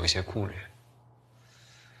对我有一些顾虑。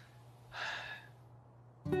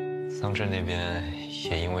桑稚那边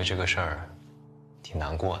也因为这个事儿挺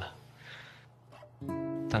难过的，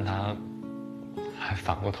但他还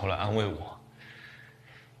反过头来安慰我，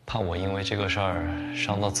怕我因为这个事儿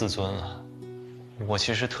伤到自尊了。我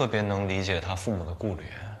其实特别能理解他父母的顾虑，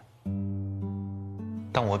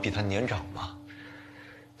但我比他年长嘛，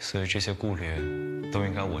所以这些顾虑都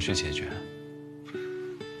应该我去解决。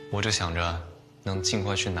我就想着能尽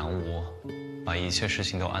快去南吴，把一切事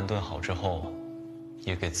情都安顿好之后，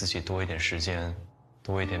也给自己多一点时间，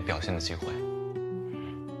多一点表现的机会。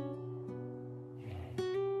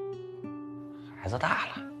孩子大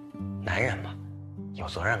了，男人嘛，有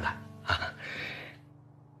责任感啊。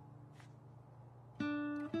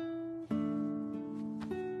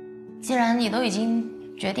既然你都已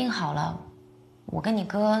经决定好了，我跟你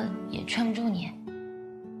哥也劝不住你，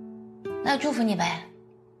那祝福你呗。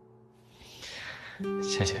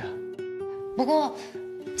谢谢。不过，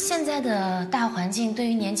现在的大环境对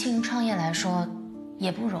于年轻人创业来说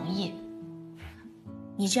也不容易。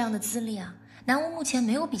你这样的资历啊，南吴目前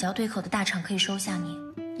没有比较对口的大厂可以收下你，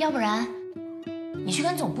要不然你去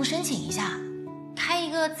跟总部申请一下，开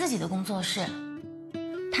一个自己的工作室。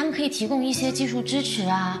他们可以提供一些技术支持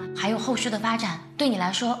啊，还有后续的发展，对你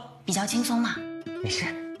来说比较轻松嘛。你是，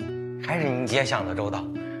还是你姐想的周到。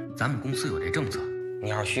咱们公司有这政策，你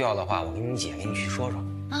要是需要的话，我跟你姐给你去说说。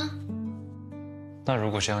啊，那如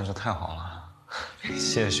果这样就太好了，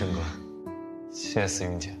谢谢迅哥，谢谢思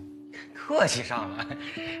云姐。客气上了。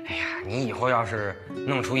哎呀，你以后要是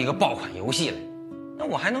弄出一个爆款游戏来，那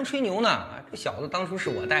我还能吹牛呢。这小子当初是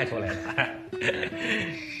我带出来的。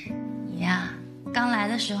你呀，刚来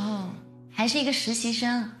的时候还是一个实习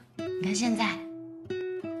生，你看现在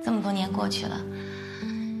这么多年过去了，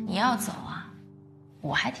你要走啊，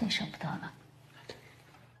我还挺舍不得的。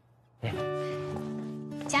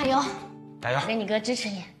加油，加油！我跟你哥支持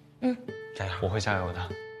你。加油！我会加油的。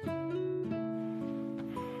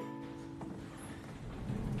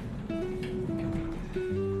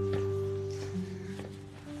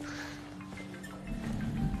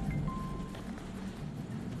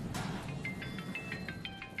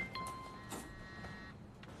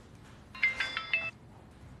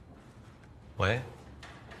喂，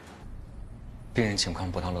病人情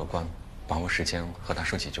况不大乐观，把握时间和他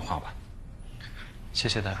说几句话吧。谢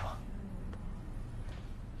谢大夫。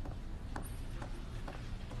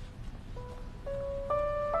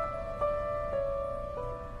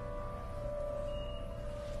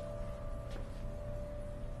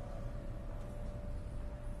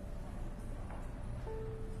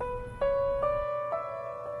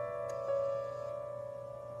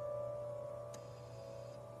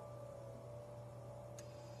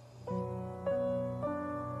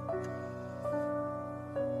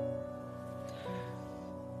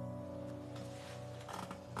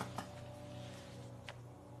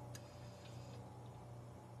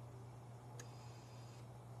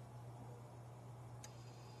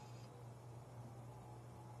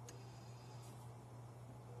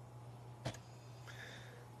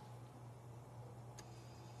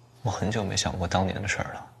我很久没想过当年的事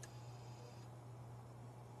儿了，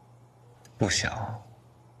不想，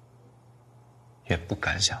也不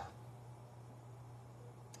敢想。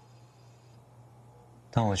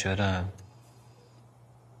但我觉得，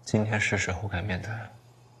今天是时候该面对了，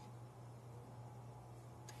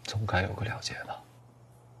总该有个了结吧。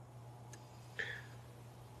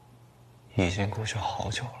已经过去好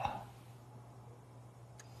久了，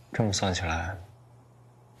这么算起来，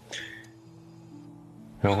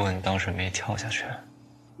如果你当时没跳下去，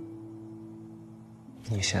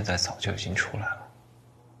你现在早就已经出来了。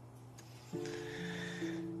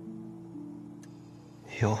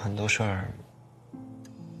有很多事儿，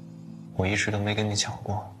我一直都没跟你讲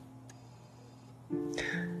过。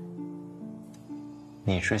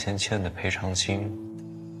你之前欠的赔偿金，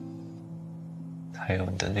还有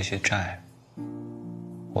你的那些债，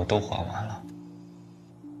我都还完了。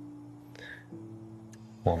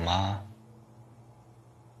我妈，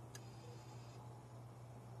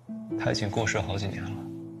她已经过世好几年了。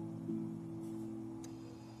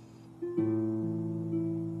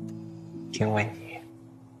因为你，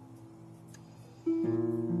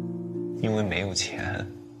因为没有钱。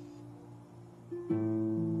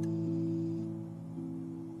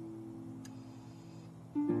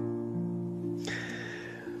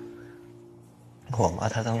我妈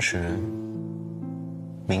她当时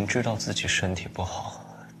明知道自己身体不好，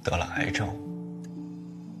得了癌症，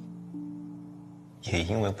也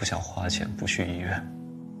因为不想花钱不去医院，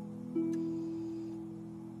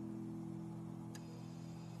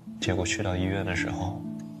结果去到医院的时候，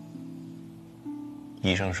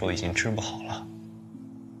医生说已经治不好了。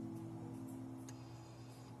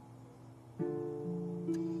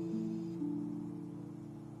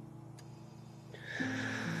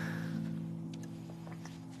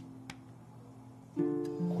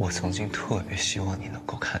我曾经特别希望你能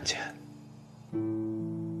够看见，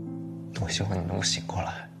我希望你能够醒过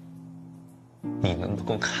来，你能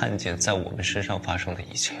够看见在我们身上发生的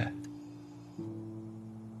一切。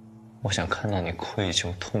我想看到你愧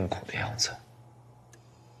疚痛苦的样子。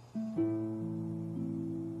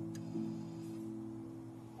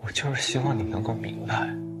我就是希望你能够明白，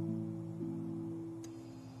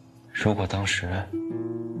如果当时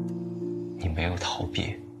你没有逃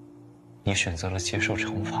避，你选择了接受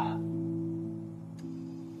惩罚，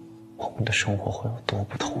我们的生活会有多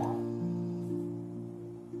不同啊！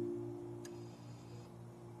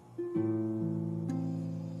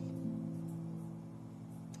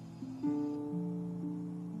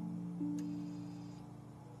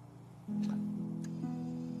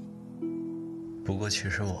不过，其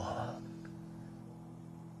实我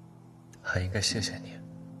还应该谢谢你，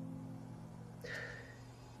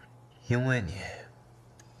因为你，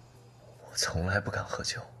我从来不敢喝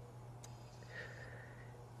酒，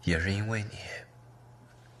也是因为你，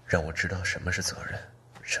让我知道什么是责任，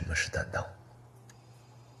什么是担当。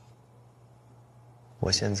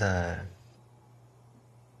我现在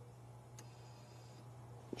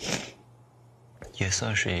也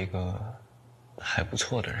算是一个还不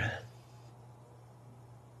错的人。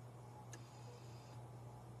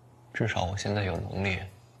至少我现在有能力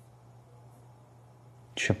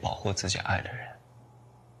去保护自己爱的人。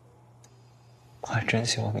我还真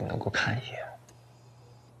希望你能够看一眼。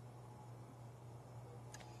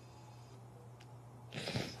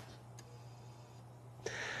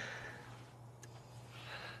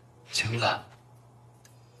行了，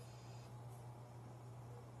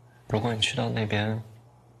如果你去到那边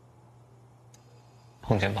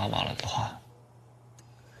碰见妈妈了的话，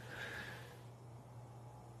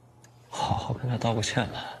好好跟她道个歉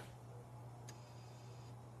吧。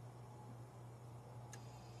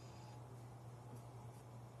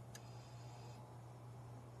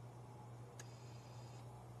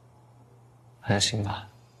安心吧。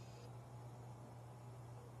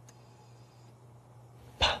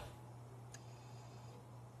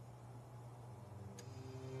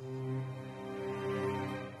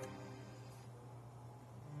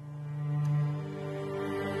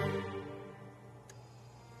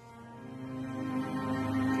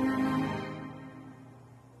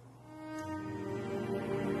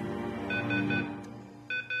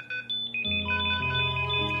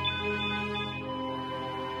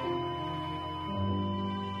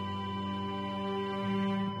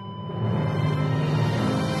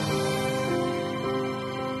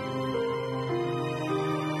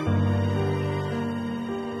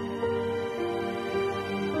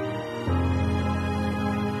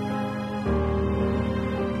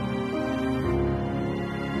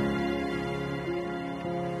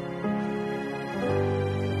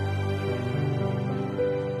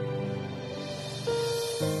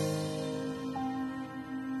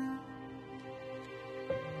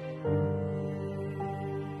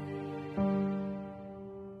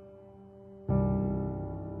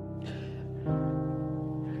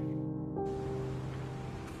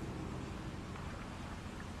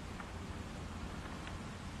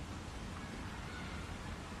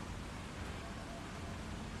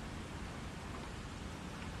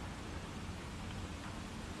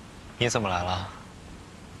你怎么来了？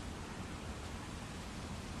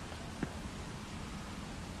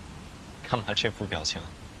干嘛这副表情？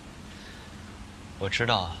我知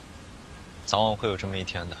道，早晚会有这么一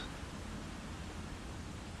天的。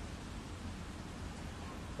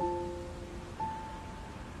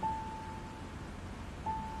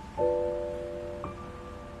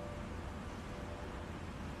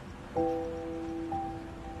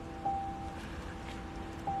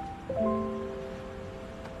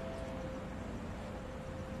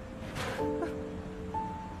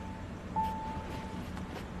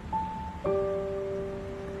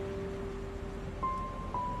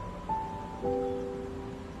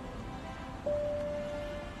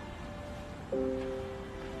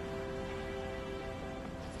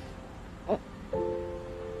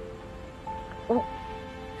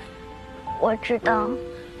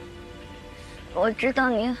我知道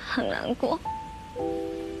你很难过，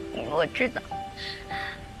我知道。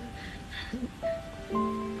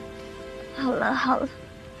好了好了，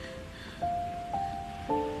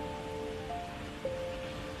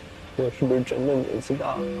我是不是真的年纪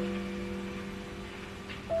大了？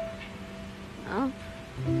啊？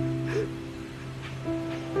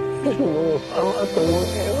为什么我爸妈都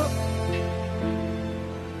没了？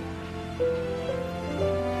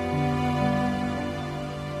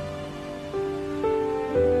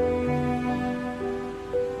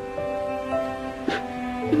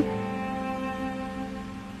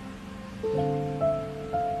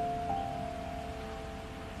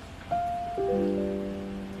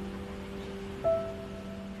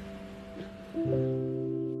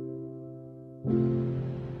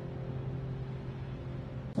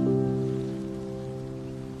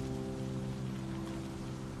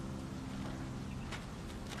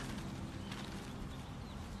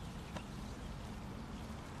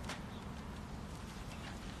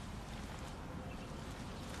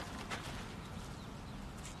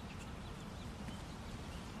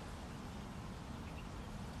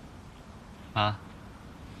啊，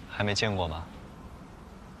还没见过吗？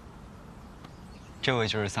这位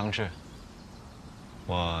就是桑稚，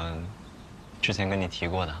我之前跟你提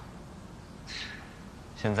过的。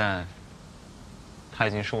现在，她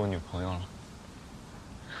已经是我女朋友了。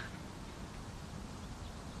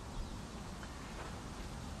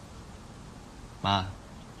妈，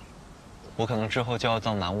我可能之后就要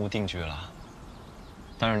到南屋定居了，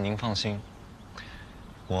但是您放心，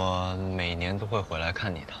我每年都会回来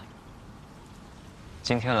看你的。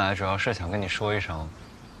今天来主要是想跟你说一声，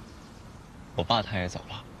我爸他也走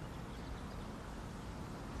了，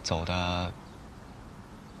走的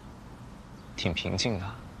挺平静的。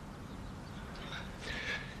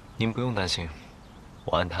您不用担心，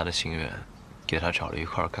我按他的心愿，给他找了一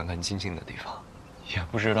块干干净净的地方。也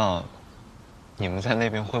不知道你们在那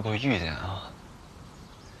边会不会遇见啊？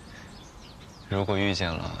如果遇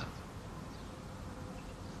见了，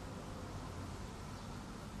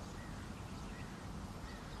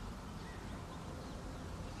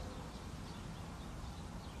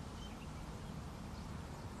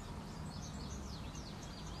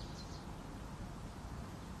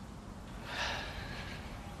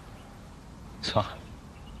算了，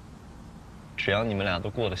只要你们俩都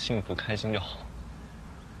过得幸福开心就好。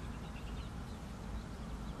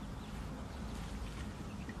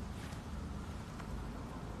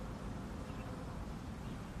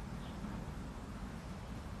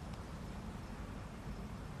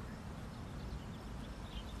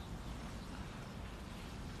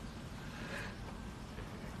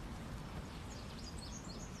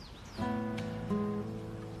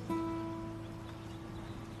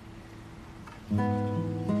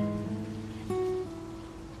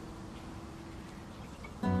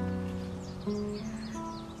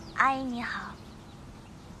阿姨你好，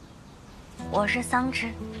我是桑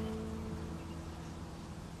稚。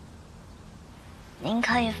您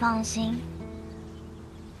可以放心，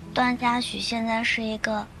段嘉许现在是一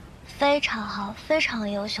个非常好、非常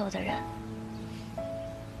优秀的人。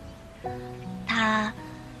他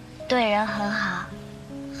对人很好，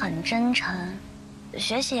很真诚，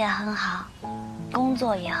学习也很好，工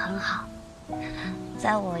作也很好。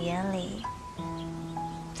在我眼里，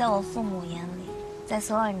在我父母眼里，在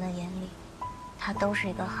所有人的眼里，他都是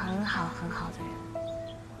一个很好很好的人。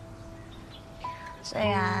虽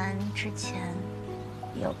然之前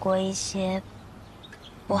有过一些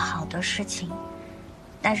不好的事情，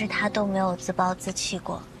但是他都没有自暴自弃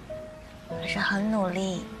过，而是很努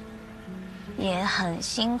力，也很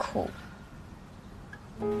辛苦，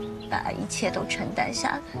把一切都承担下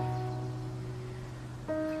来。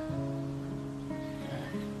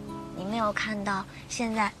你没有看到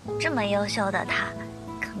现在这么优秀的他，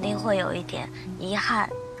肯定会有一点遗憾，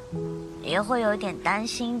也会有点担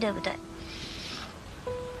心，对不对？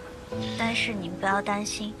但是你不要担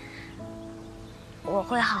心，我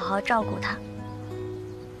会好好照顾他，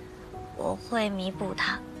我会弥补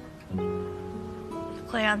他，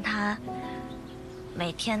会让他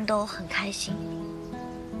每天都很开心。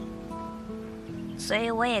所以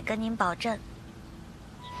我也跟您保证，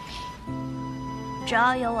只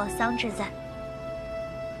要有我桑稚在，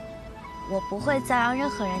我不会再让任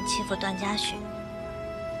何人欺负段嘉许。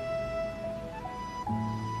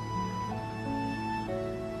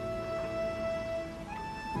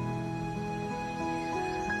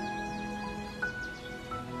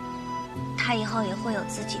他以后也会有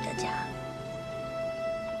自己的家，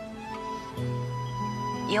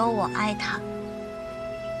有我爱他，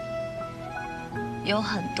有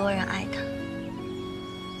很多人爱他，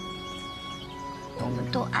我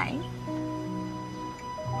们都爱你。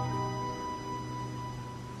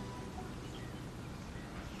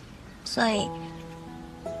所以，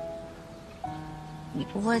你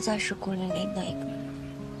不会再是孤零零的一个人，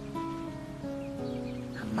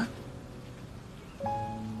好吗？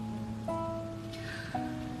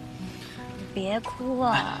你别哭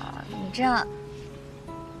啊！你这样，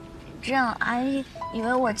阿姨以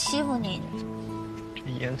为我欺负你。这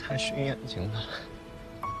烟太熏眼睛了。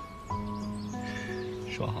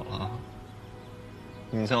说好了，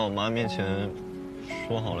你在我妈面前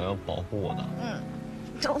说好了要保护我的。嗯，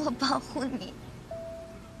我保护你。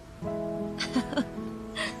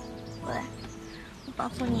过来，我保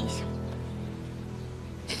护你一下。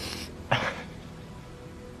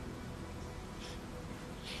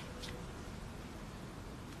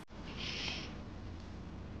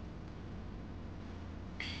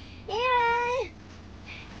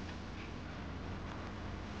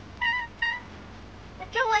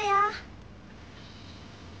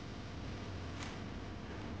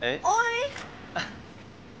哎，喂，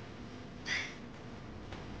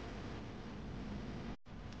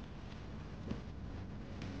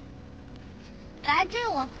来追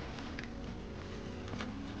我，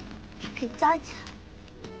可以抓起来。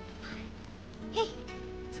嘿，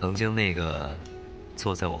曾经那个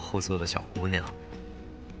坐在我后座的小姑娘，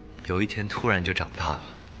有一天突然就长大了，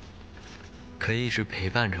可以一直陪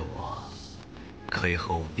伴着我，可以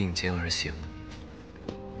和我并肩而行，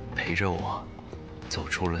陪着我走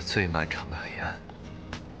出了最漫长的黑暗，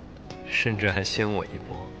甚至还先我一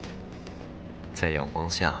步，在阳光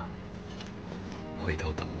下回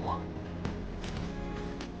头等我。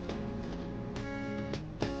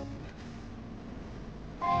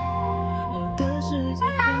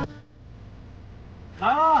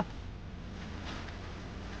来了。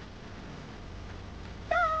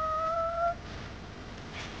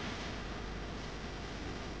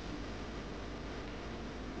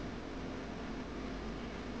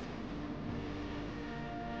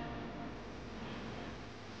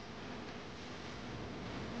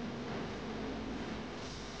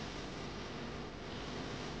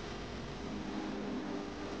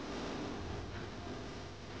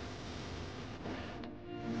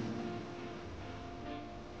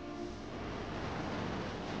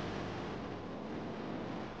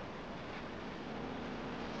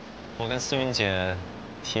我跟思云姐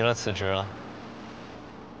提了辞职了。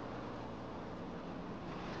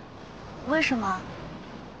为什么？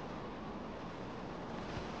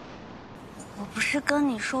我不是跟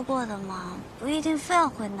你说过的吗？不一定非要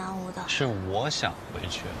回南吴的。是我想回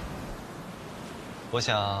去，我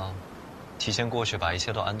想提前过去把一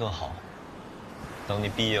切都安顿好，等你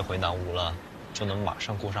毕业回南吴了，就能马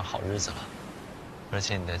上过上好日子了。而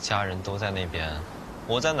且你的家人都在那边，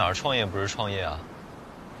我在哪儿创业不是创业啊？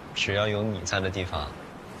只要有你在的地方，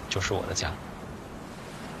就是我的家。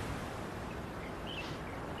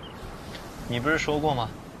你不是说过吗？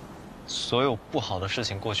所有不好的事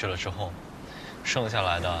情过去了之后，剩下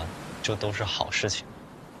来的就都是好事情。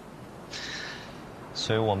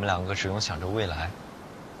所以我们两个只用想着未来，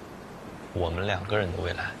我们两个人的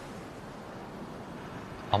未来，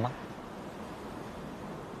好吗？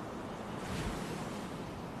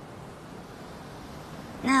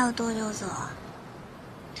那要多久走啊？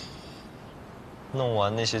弄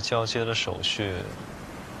完那些交接的手续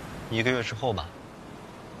，1个月之后吧。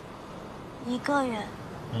1个月？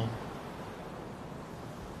嗯。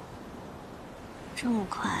这么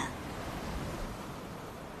快？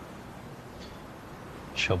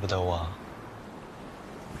舍不得我？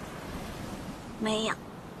没有。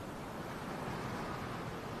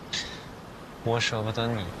我舍不得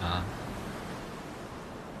你啊。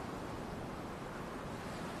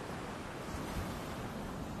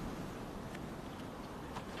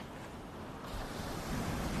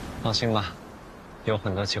放心吧，有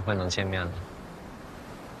很多机会能见面的。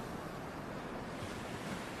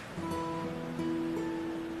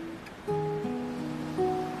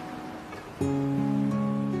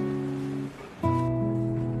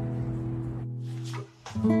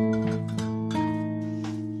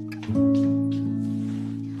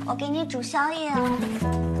我给你煮宵夜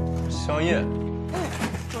哦。宵夜？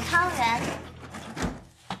煮汤圆，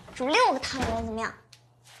煮6个汤圆怎么样？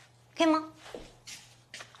可以吗？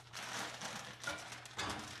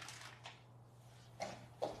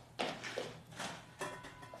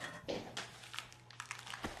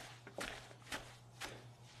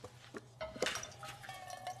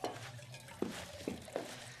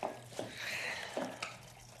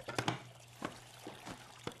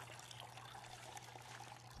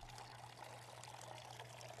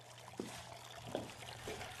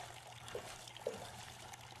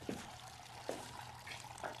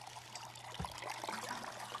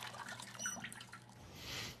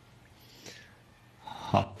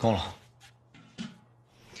好，够了。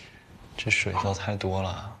这水倒太多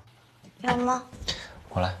了。有吗？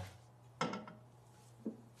我来。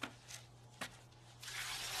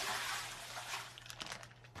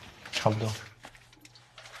差不多。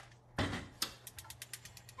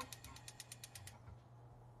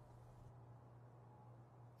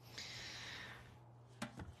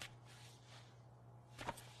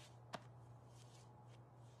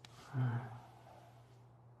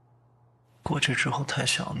过去之后太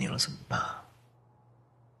想你了，怎么办？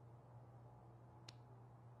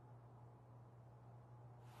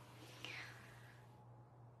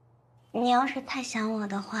你要是太想我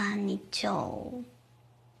的话，你就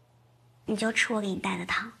吃我给你带的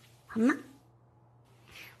汤，好吗？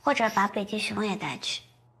或者把北极熊也带去。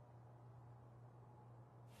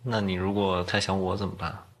那你如果太想我怎么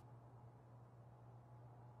办？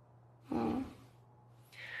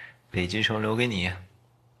北极熊留给你。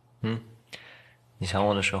你想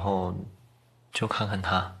我的时候，就看看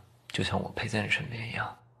它，就像我陪在你身边一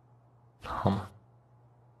样，好吗？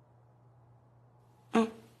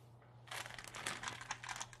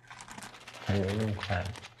还有那么快？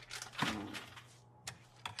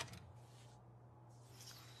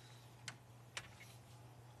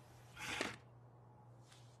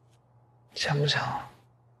想不想？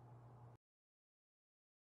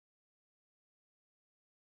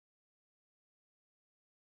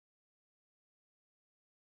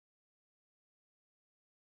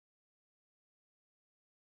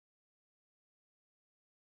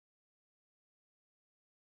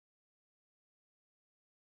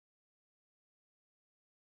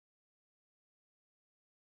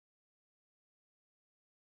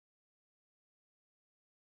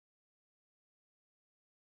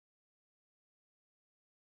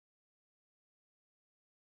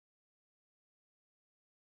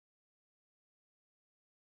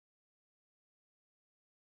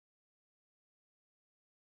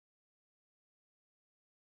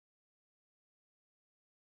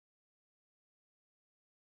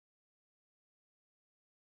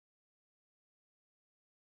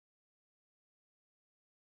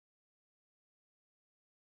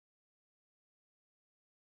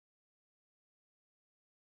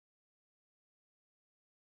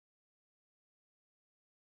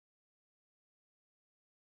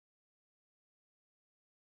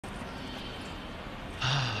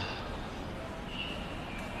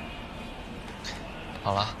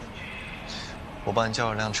好了，我帮你叫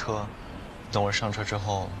了辆车，等会上车之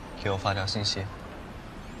后给我发条信息。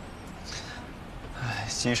哎，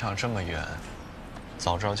机场这么远，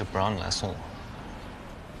早知道就不让你来送我。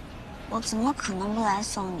我怎么可能不来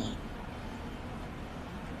送你？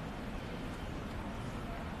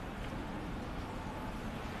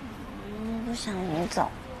不想你走。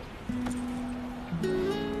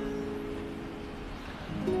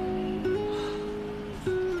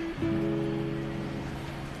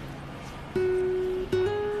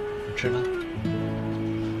知道，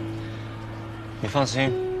你放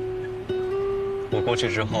心，我过去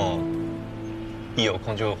之后，一有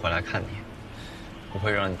空就会回来看你，不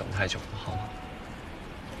会让你等太久的，好吗？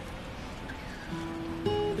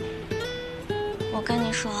我跟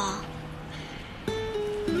你说啊，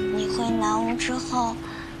你回南屋之后，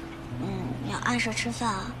要按时吃饭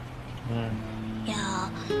啊，要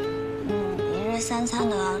1日3餐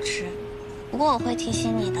都要吃，不过我会提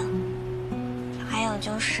醒你的。还有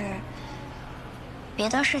就是，别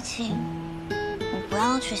的事情你不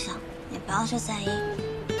要去想，也不要去在意，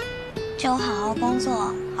就好好工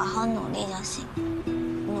作，好好努力就行。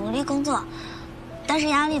努力工作，但是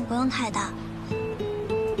压力不用太大。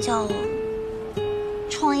就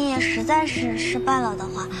创业实在是失败了的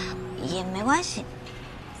话，也没关系，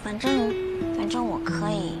反正我可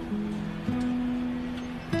以。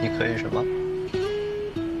你可以什么？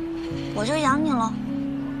我就养你了。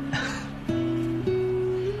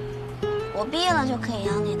我毕业了就可以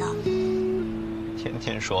养你的。天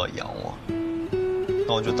天说要养我，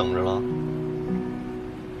那我就等着了。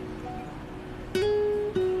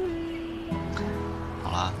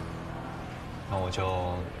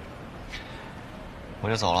我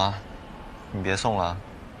就走了，你别送了，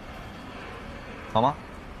好吗？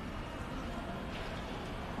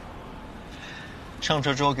上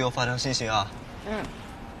车之后给我发条信息啊。嗯。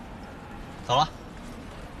走了。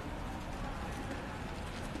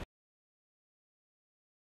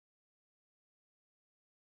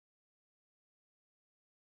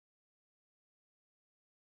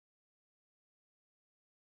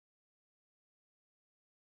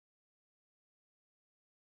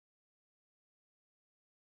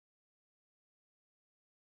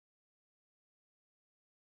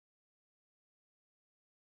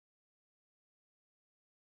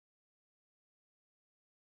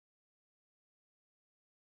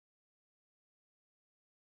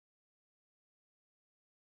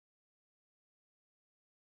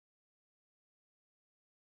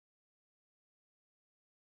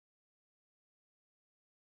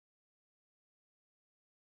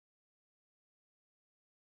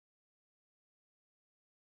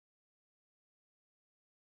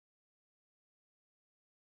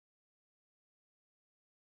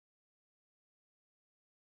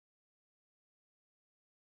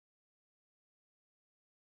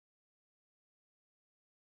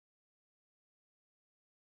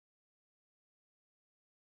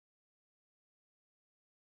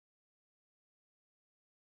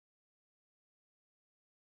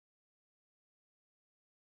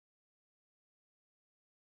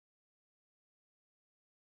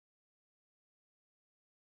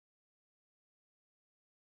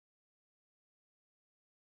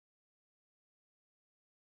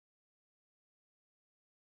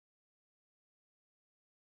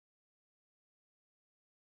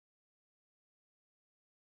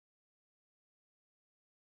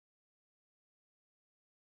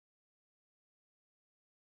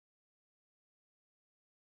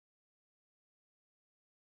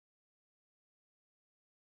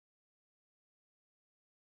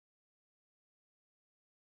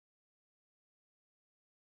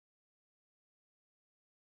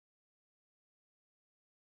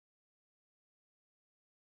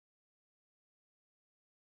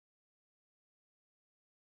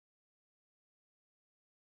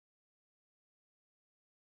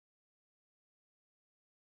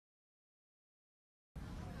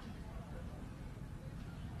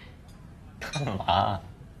干嘛？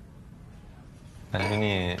感觉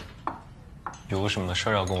你有什么事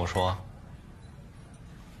儿要跟我说？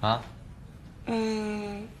啊？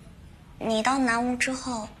你到南屋之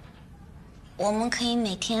后，我们可以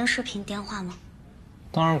每天视频电话吗？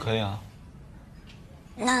当然可以啊。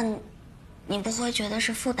那，你不会觉得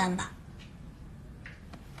是负担吧？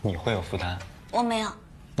你会有负担？我没有。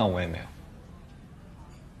那我也没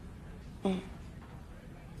有。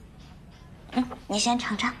你先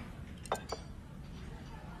尝尝。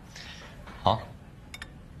好。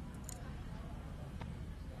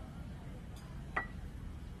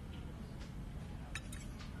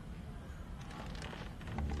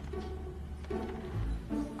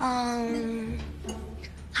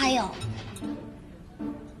还有，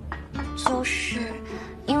就是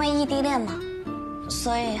因为异地恋嘛，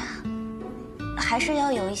所以还是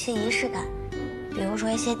要有一些仪式感，比如说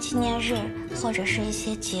一些纪念日或者是一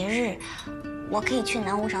些节日，我可以去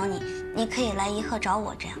南屋找你，你可以来颐和找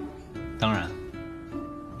我，这样。当然，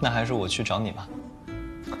那还是我去找你吧。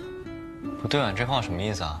不对啊，这话什么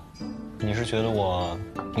意思啊？你是觉得我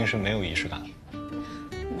平时没有仪式感？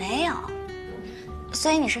没有，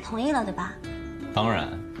所以你是同意了对吧？当然。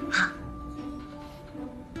好。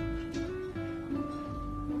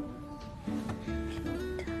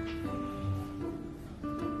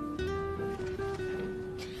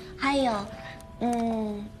还有，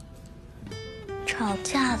吵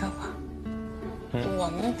架的话，我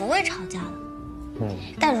们不会吵架的。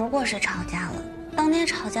但如果是吵架了，当天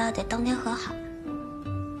吵架得当天和好，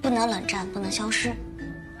不能冷战，不能消失。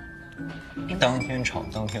当天吵，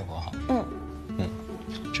当天和好。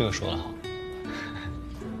这个说得好。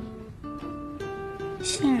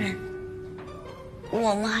信任，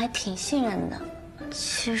我们还挺信任的。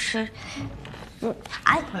其实，对。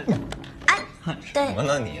什么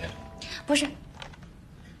呢你？不是。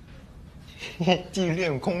异地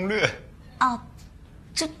恋攻略。哦，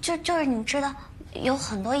就是你知道，有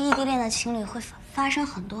很多异地恋的情侣会发生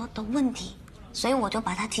很多的问题，所以我就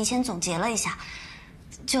把它提前总结了一下，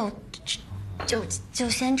就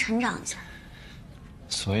先成长一下。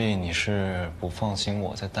所以你是不放心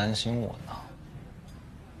我，在担心我呢？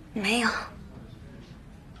没有。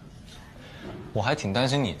我还挺担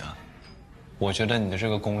心你的。我觉得你的这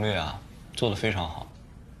个攻略啊，做得非常好。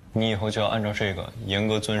你以后就要按照这个严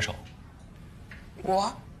格遵守。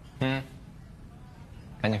我？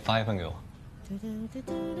赶紧发一份给我。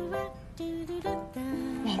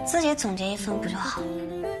你自己总结一份不就好了？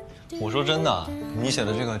我说真的，你写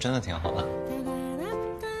的这个真的挺好的。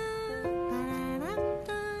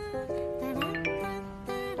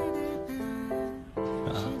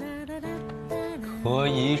可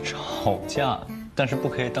以吵架，但是不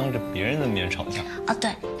可以当着别人的面吵架。哦，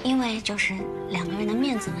对，因为就是2个人的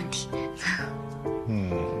面子问题。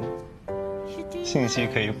信息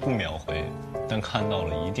可以不秒回，但看到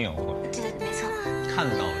了一定要回。对，没错。看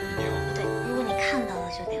到了一定要回。对，如果你看到了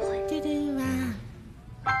就得回。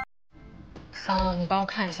桑，你帮我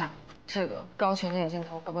看一下这个高全景镜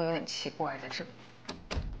头会不会有点奇怪在这里？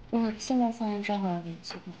现在放在这儿有点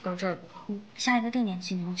奇怪。到这儿吧。下一个定点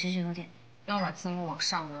镜头其实有点。要把字幕往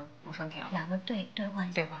上呢，往上调。2个对换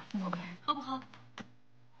一下。对吧？OK。好不好？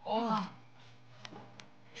哦。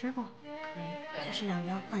师傅，就是2个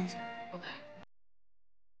要换一下。OK。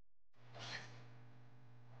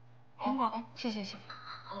苹果，谢谢。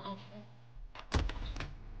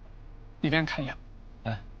里边看一眼。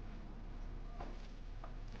哎，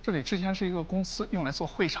这里之前是一个公司，用来做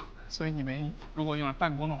会场，所以你们如果用来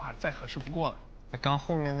办公的话，再合适不过了。刚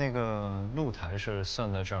后面那个露台是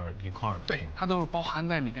算在这儿一块儿的。对，它都是包含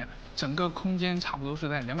在里面的，整个空间差不多是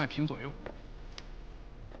在200平左右。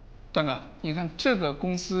段哥，你看这个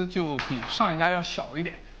公司就比上一家要小一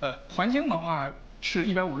点，环境的话是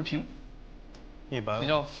150平，150比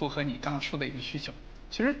较符合你刚刚说的一个需求。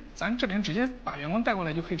其实咱这边直接把员工带过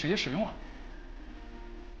来就可以直接使用了。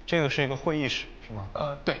这个是一个会议室是吗？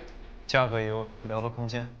对。价格有聊的空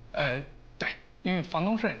间？对，因为房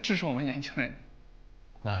东是很支持我们年轻人。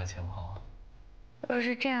那还挺好啊。如果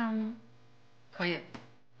是这样呢？可以。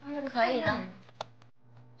可以的。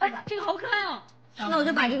哎，这个好可爱哦。那我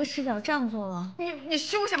就把这个视角这样做了。你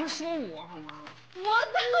休想说我好吗？我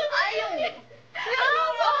的，哎呦你！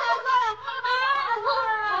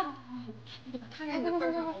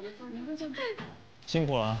辛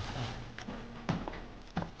苦了啊！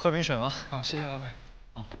喝瓶水吗？好，谢谢老板。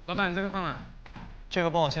老板，你这个放哪？这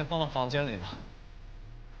个帮我先放到房间里吧。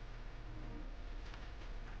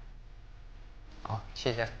好，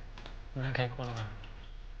谢谢。那可以过了吧？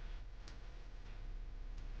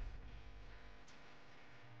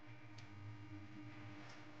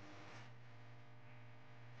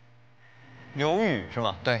刘宇是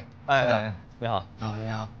吗？对。哎，你好。你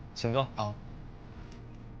好。请坐。好。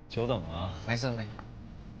久等了啊。没事。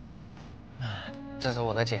这是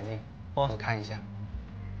我的简历，你看一下。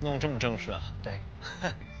弄这么正式啊？对。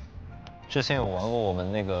之前有玩过我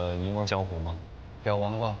们那个《云梦江湖》吗？有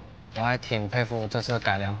玩过，我还挺佩服这次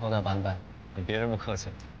改良后的版本。你别这么客气，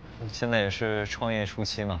现在也是创业初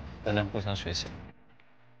期嘛，大家互相学习。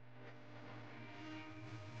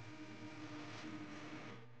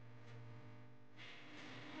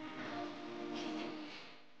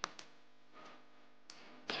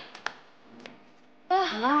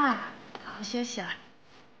好啦，好好休息啊。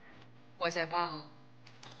我先放。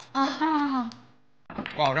好。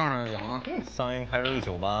挂我账上就行了。桑英开这个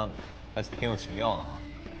酒吧还挺有情调的啊。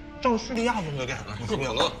照叙利亚风格改的，你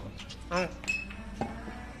免了。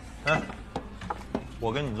哎，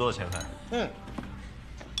我跟你做前台。干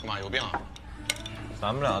嘛有病啊？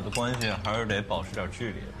咱们俩的关系还是得保持点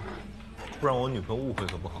距离，不然我女朋友误会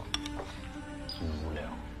可不好。无聊。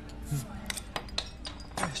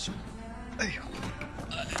哎呦，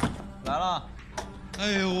来了。哎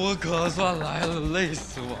呦，我可算来了，累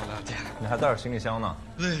死我了！天，你还带着行李箱呢？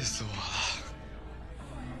累死我了！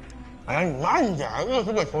哎呀，你慢点，饿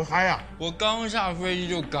死个头胎呀！我刚下飞机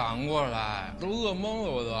就赶过来，都饿懵了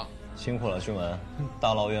我都。辛苦了，俊文，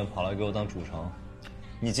大老远跑来给我当主城。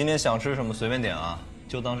你今天想吃什么随便点啊，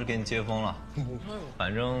就当是给你接风了。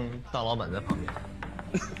反正大老板在旁边。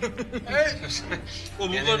哎，我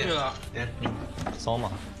不过去了。骚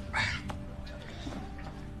吗？哎呀，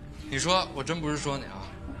你说我真不是说你啊，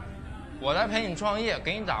我来陪你创业，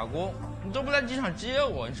给你打工，你都不来机场接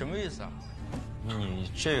我，你什么意思啊？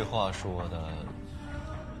你这话说的，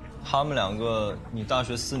他们2个，你大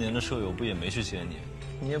学4年的舍友不也没去接你？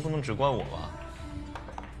你也不能只怪我吧？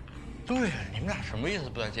对呀，你们俩什么意思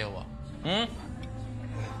不来接我？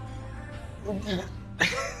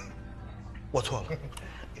我错了。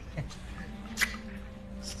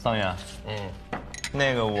桑言，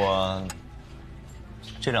那个我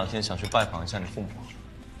这2天想去拜访一下你父母。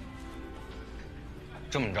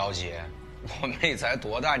这么着急？我妹才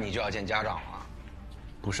多大，你就要见家长了？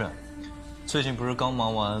不是，最近不是刚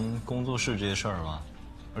忙完工作室这些事儿吗？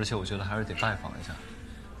而且我觉得还是得拜访一下。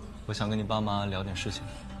我想跟你爸妈聊点事情。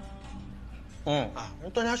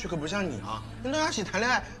段嘉许可不像你啊，跟段嘉许谈恋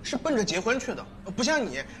爱是奔着结婚去的，不像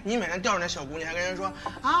你，你每天吊着那小姑娘，还跟人说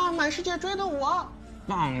啊满世界追的我，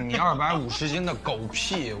棒你250斤的狗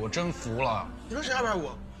屁，我真服了。你说谁250？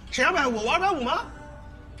谁250？我250吗？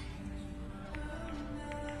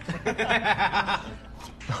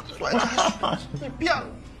段嘉许，你变了，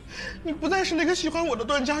你不再是那个喜欢我的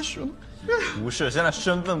段嘉许了。不是，现在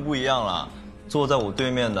身份不一样了。坐在我对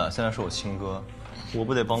面的现在是我亲哥，我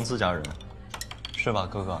不得帮自家人，是吧，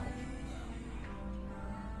哥哥？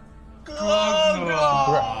哥哥，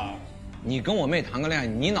不是，你跟我妹谈个恋爱，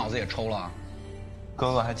你脑子也抽了？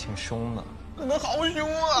哥哥还挺凶的。哥哥好凶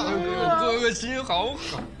啊！哥哥心好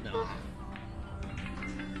狠啊！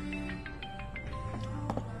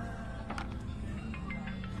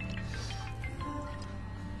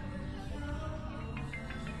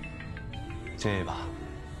介意吧？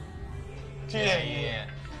介意。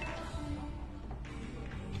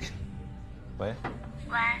喂。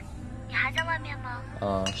喂，你还在外面吗？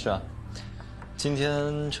是啊。今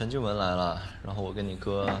天陈静文来了，然后我跟你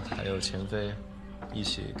哥还有钱飞一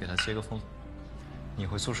起给他接个风。你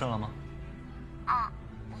回宿舍了吗？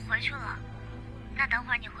我回去了。那等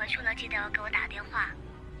会儿你回去了，记得要给我打电话。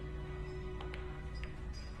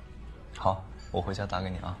好，我回家打给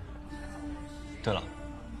你啊。对了，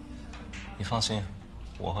你放心，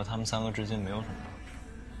我和他们3个之间没有什么。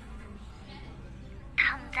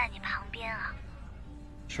他们在你旁边啊？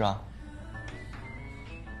是啊。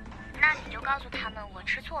那你就告诉他们我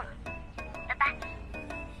吃醋了。拜拜。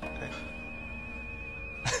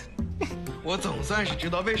我总算是知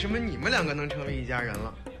道为什么你们2个能成为一家人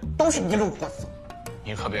了，都是一路货色。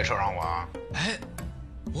你可别扯上我啊！哎，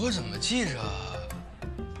我怎么记着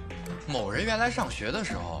某人原来上学的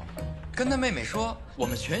时候，跟他妹妹说我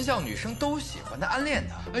们全校女生都喜欢他，暗恋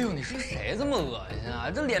他。哎呦，你说谁这么恶心啊？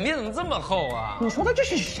这脸皮怎么这么厚啊？你说的这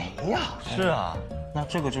是谁呀？是啊，那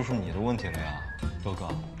这个就是你的问题了呀，哥哥。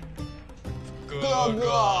哥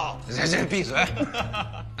哥，这闭嘴！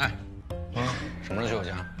哎，什么时候去我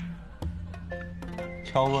家？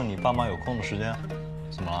挑个你爸妈有空的时间。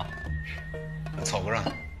怎么了？我凑个热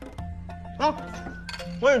闹。啊，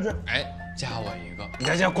我也去。哎，加我一个。你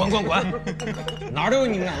加，滚！哪儿都有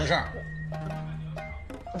你们俩的事儿。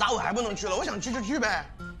咋我还不能去了？我想去就去呗。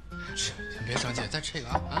先别生气，再吃一个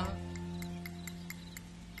啊！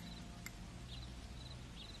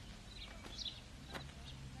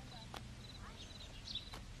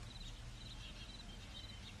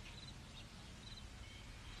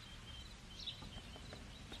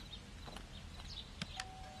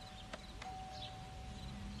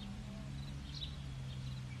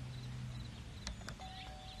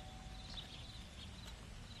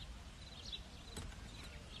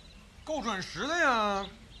够准时的呀！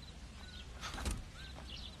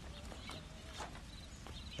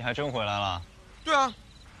你还真回来了？对啊，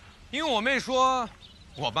因为我妹说，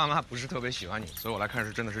我爸妈不是特别喜欢你，所以我来看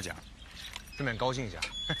是真的是假，顺便高兴一下。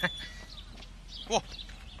哇，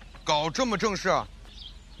搞这么正式啊！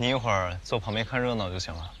你一会儿坐旁边看热闹就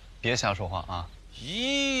行了，别瞎说话啊！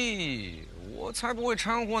咦，我才不会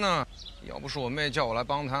掺和呢！要不是我妹叫我来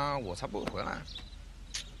帮她，我才不会回来。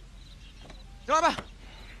进来吧。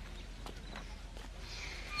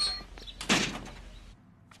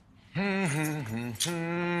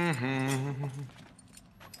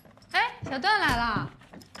哎，小段来了。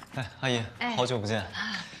哎，阿姨，好久不见，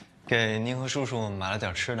给您和叔叔买了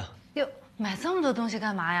点吃的。哟，买这么多东西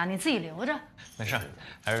干嘛呀？你自己留着。没事，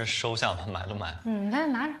还是收下吧，买都买了。来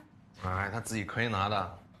拿着。哎，他自己可以拿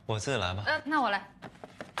的，我自己来吧。那我来。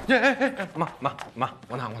哎，妈，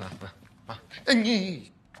我拿啊！哎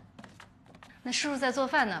你，那叔叔在做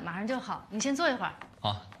饭呢，马上就好，你先坐一会儿。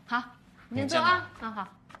好，你先坐啊。好。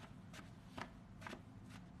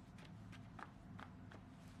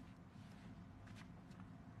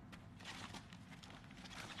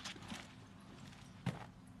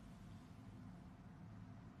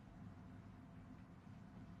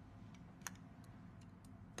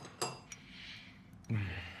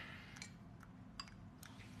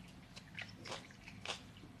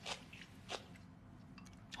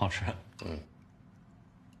好吃。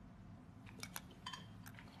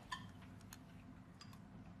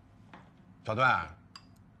小段，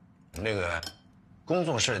那个工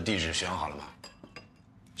作室的地址选好了吗？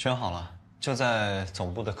选好了，就在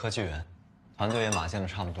总部的科技园，团队也码建的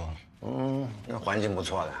差不多了。那环境不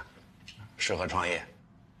错的，适合创业。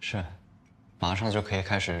是，马上就可以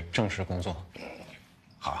开始正式工作。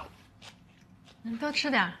好。你多吃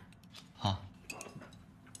点。好。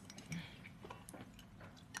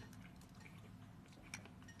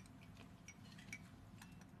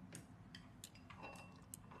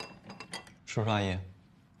叔叔阿姨，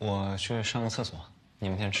我去上个厕所，你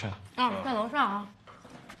们先吃。在楼上啊。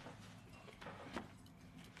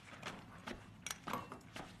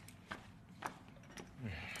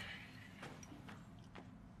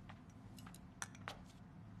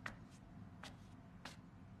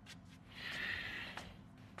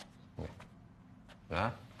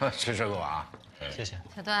啊，吃这个啊？谢谢。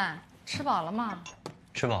小段，吃饱了吗？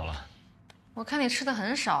吃饱了。我看你吃的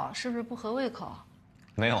很少，是不是不合胃口？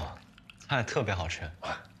没有，菜特别好吃。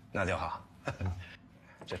那就好。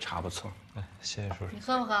这茶不错。谢谢叔叔。你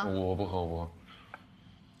喝不喝？我不喝，我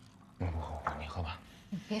不喝，你喝吧。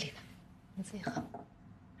你别理他，你自己喝。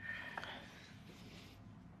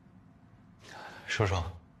叔叔，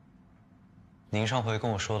您上回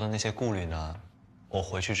跟我说的那些顾虑呢，我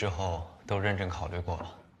回去之后都认真考虑过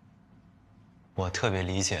了。我特别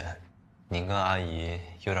理解，您跟阿姨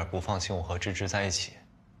有点不放心我和芝芝在一起，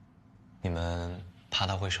你们怕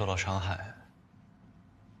她会受到伤害。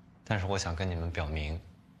但是我想跟你们表明，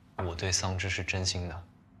我对桑稚是真心的。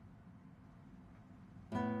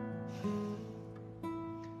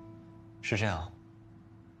是这样，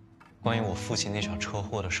关于我父亲那场车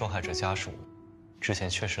祸的受害者家属，之前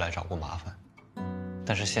确实来找过麻烦，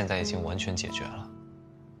但是现在已经完全解决了。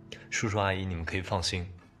叔叔阿姨，你们可以放心。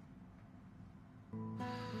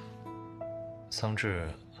桑稚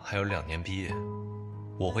还有2年毕业，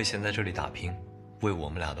我会先在这里打拼，为我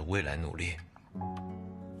们俩的未来努力。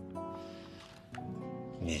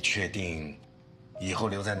你确定以后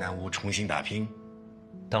留在南吴重新打拼？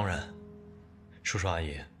当然，叔叔阿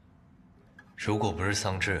姨，如果不是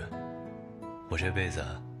桑稚，我这辈子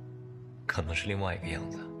可能是另外一个样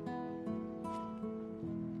子。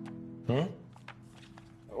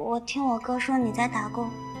我听我哥说你在打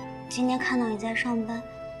工，今天看到你在上班。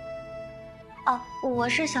哦，我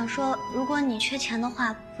是想说，如果你缺钱的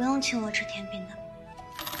话，不用请我吃甜品的。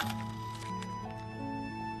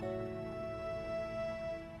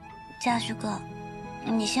嘉许哥，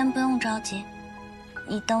你先不用着急，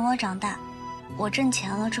你等我长大，我挣钱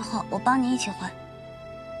了之后，我帮你一起还。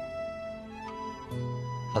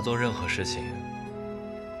他做任何事情，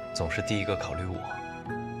总是第一个考虑我。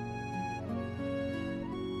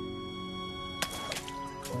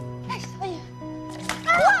哎，小雨，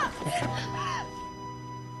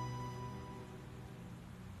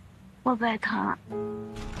会不会疼啊？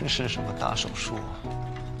这是什么大手术？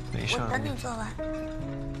没事。我等你做完。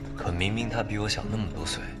可明明他比我小那么多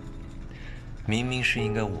岁，明明是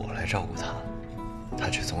应该我来照顾他，他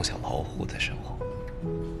却总想把我护在身后。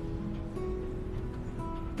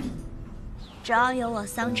只要有我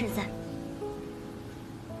桑稚在，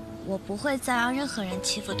我不会再让任何人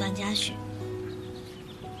欺负段嘉许。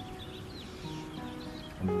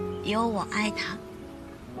有我爱他，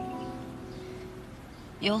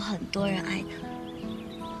有很多人爱他，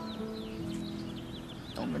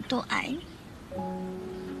我们都爱你。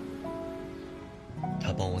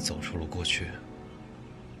他帮我走出了过去，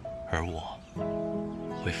而我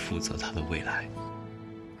会负责他的未来。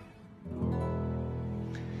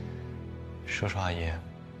叔叔阿姨，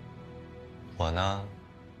我呢，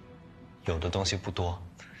有的东西不多，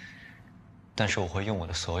但是我会用我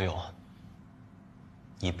的所有，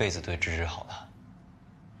一辈子对芝芝好的。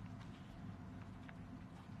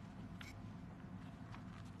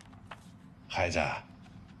孩子，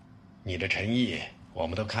你的诚意我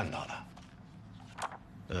们都看到了。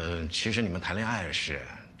其实你们谈恋爱的事，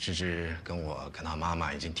芝芝跟我跟她妈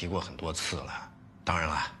妈已经提过很多次了。当然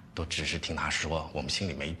了，都只是听她说，我们心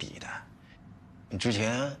里没底的。你之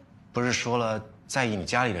前不是说了在意你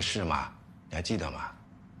家里的事吗？你还记得吗？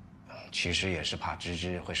其实也是怕芝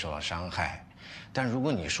芝会受到伤害。但如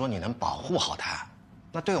果你说你能保护好她，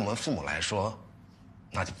那对我们父母来说，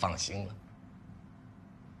那就放心了。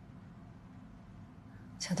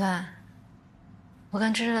小段，我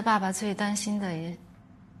跟芝芝的爸爸最担心的也，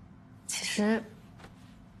其实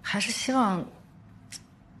还是希望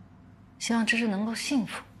芝芝能够幸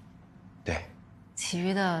福。对，其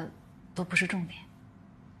余的都不是重点。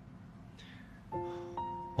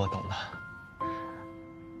我懂了。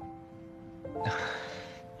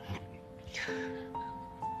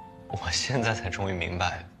我现在才终于明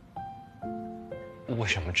白，为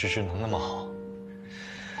什么芝芝能那么好。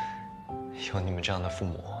有你们这样的父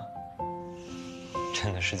母，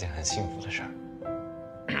真的是件很幸福的事儿。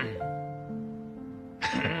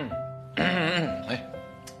哎，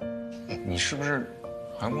你是不是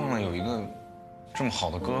还忘了有一个这么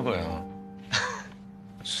好的哥哥呀？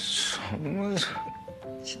什么？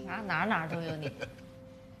哪都有你。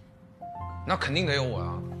那肯定得有我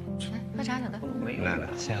呀。来喝茶，小段。没来了，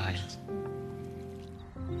谢谢阿姨。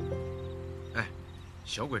哎，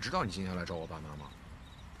小鬼知道你今天来找我爸妈吗？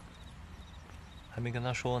还没跟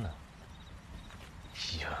他说呢。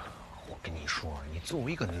哎呀，我跟你说，你作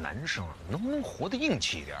为一个男生，能不能活得硬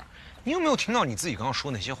气一点？你有没有听到你自己刚刚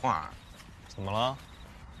说那些话？怎么了？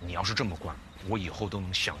你要是这么惯，我以后都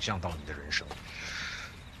能想象到你的人生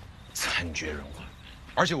惨绝人寰。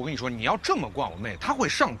而且我跟你说，你要这么惯我妹，她会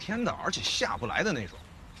上天的，而且下不来的那种。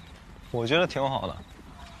我觉得挺好的。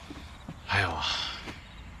还有啊，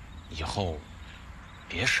以后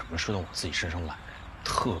别什么事都往自己身上揽，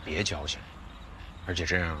特别矫情，而且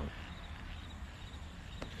这样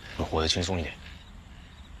会活得轻松一点。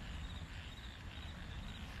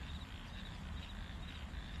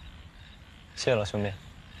谢了，兄弟。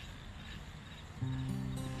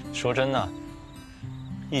说真的，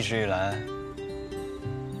一直以来，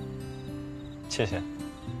谢谢。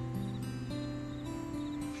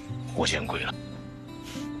我见鬼了。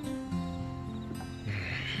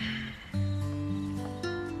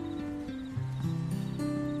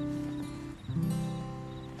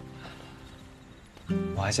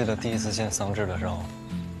我还记得第一次见桑稚的时候，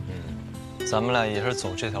咱们俩也是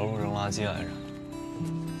走这条路扔垃圾来着。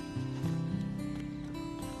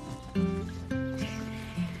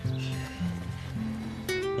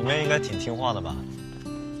你妹应该挺听话的吧？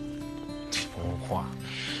听话，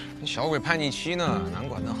那小鬼叛逆期呢，难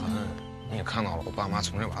管得很。你也看到了，我爸妈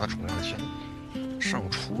从小把她宠上天，上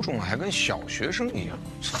初中了还跟小学生一样。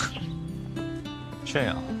这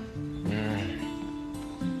样，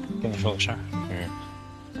跟你说个事儿，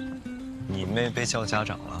你妹被叫家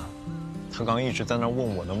长了，她刚一直在那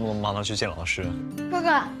问我能不能帮她去见老师。哥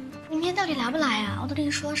哥，你明天到底来不来呀？我都跟你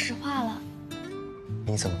说实话了。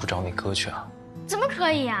你怎么不找你哥去啊？怎么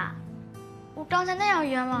可以呀？我刚才那样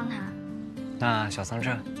冤枉他。那小桑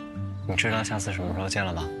稚，你知道下次什么时候见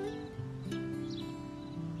了吧？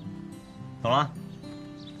走了。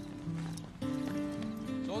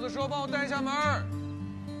走的时候帮我带一下门。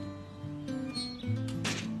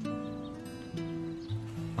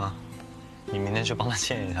啊，你明天去帮他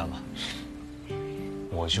见一下吧。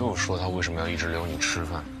我就说他为什么要一直留你吃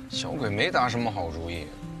饭，小鬼没打什么好主意。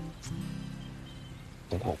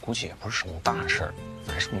不过我估计也不是什么大事儿，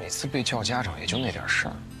反正每次被叫家长也就那点事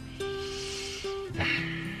儿。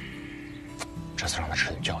这次让他吃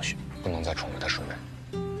点教训，不能再宠着他顺人。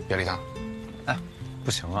别理他。哎，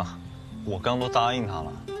不行啊，我刚都答应他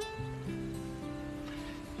了。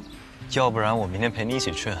要不然我明天陪你一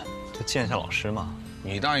起去，就见一下老师嘛。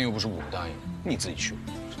你答应又不是我答应，你自己去。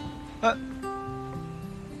哎，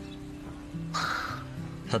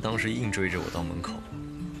他当时硬追着我到门口，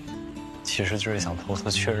其实就是想偷偷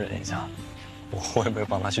确认一下，我会不会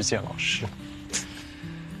帮他去见老师。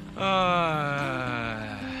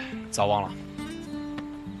早忘了。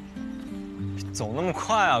走那么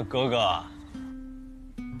快啊，哥哥！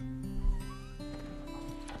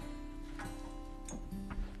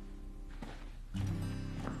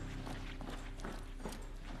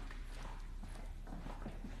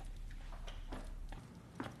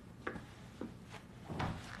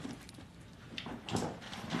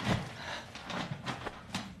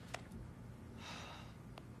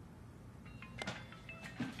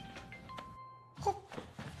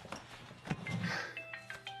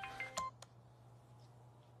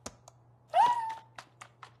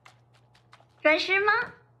准时吗？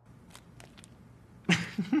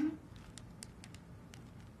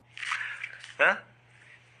哎，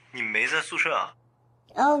你没在宿舍啊？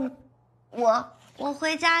我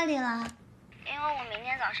回家里了，因为我明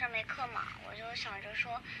天早上没课嘛，我就想着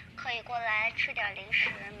说可以过来吃点零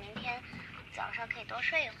食，明天早上可以多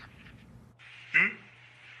睡一会儿。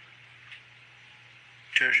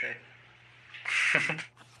这是谁？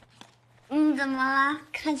你怎么了？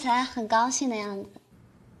看起来很高兴的样子。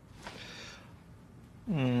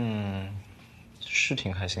是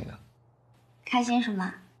挺开心的。开心什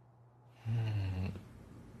么？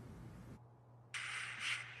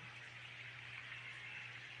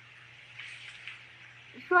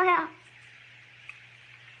说呀。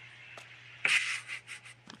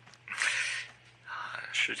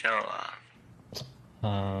是这样啊。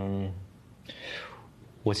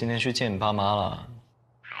我今天去见你爸妈了，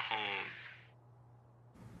然后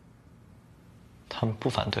他们不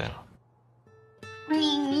反对了。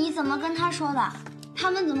你怎么跟他说的？他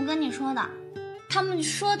们怎么跟你说的？他们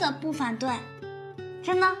说的不反对，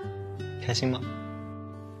真的？开心吗？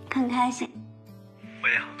很开心。我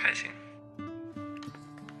也好开心。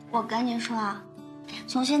我跟你说啊，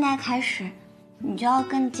从现在开始，你就要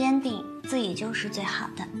更坚定自己就是最好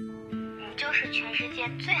的，你就是全世界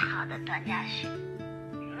最好的段嘉许，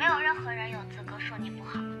没有任何人有资格说你不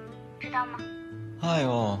好，知道吗？哎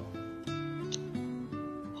呦，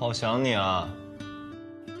好想你啊！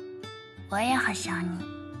我也好想你。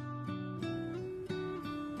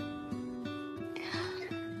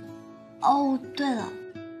哦，对了，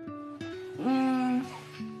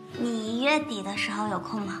你月底的时候有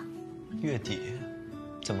空吗？月底？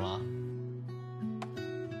怎么了？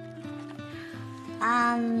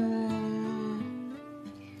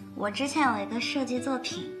我之前有一个设计作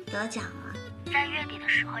品得奖了，在月底的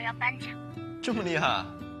时候要颁奖。这么厉害？啊，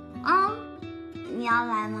你要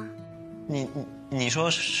来吗？你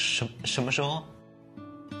说什么时候？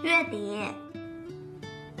月底。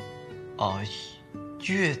哦，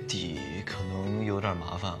月底可能有点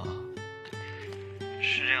麻烦啊。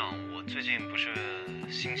是这样，我最近不是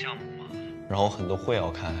新项目嘛，然后很多会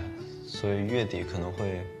要开，所以月底可能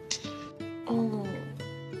会。对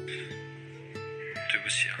不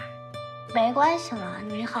起啊。没关系了，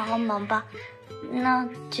你好好忙吧。那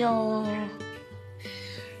就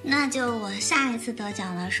我下一次得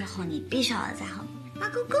奖的时候，你必须要再好吗？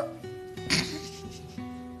勾勾。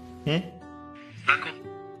拉钩。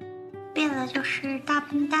变了就是大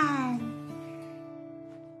笨蛋。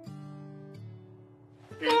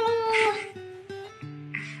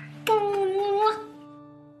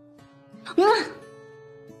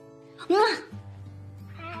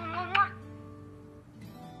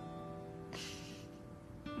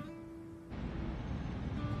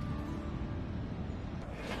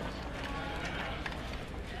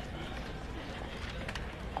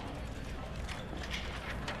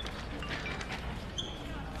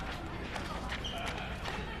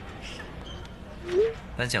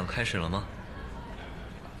颁奖开始了吗？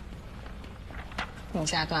你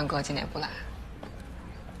家段哥今天不来？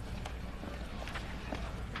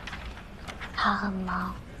他很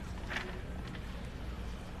忙。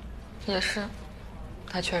也是，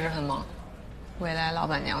他确实很忙。未来老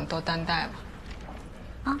板娘都担待吧。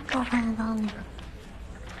啊，给我看得到那个，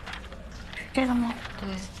是这个吗？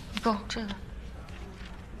对，够这个。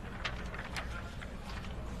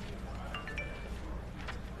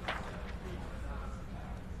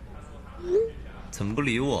怎么不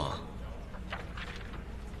理我？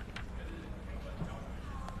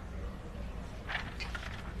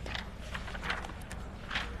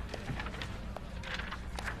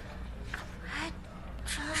哎，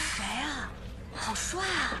这是谁啊？好帅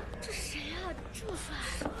啊！这谁啊？这么帅！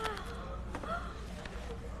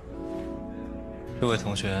这位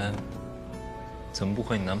同学，怎么不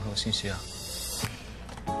回你男朋友信息啊？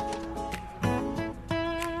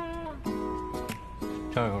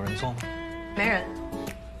这儿有人坐吗？没人，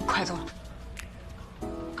快坐。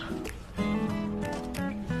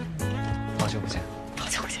好久不见。好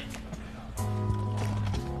久不见。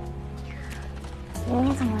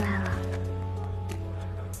你怎么来了？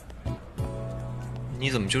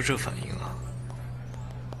你怎么就这反应啊？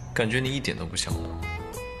感觉你一点都不像我。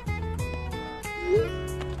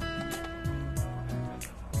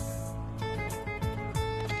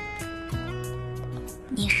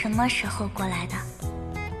你什么时候过来的？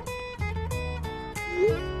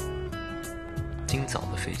今早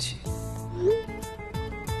的飞机。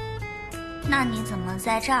那你怎么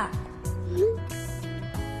在这儿？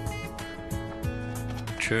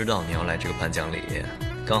知道你要来这个颁奖礼，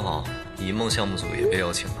刚好以梦项目组也被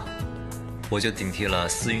邀请了，我就顶替了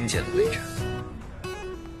思云姐的位置。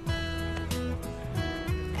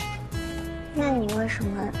那你为什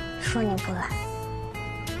么说你不来？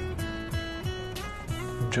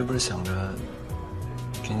你这不是想着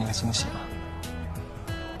给你个惊喜吗？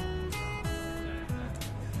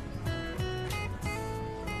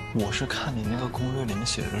我是看你那个攻略里面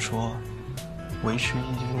写着说，维持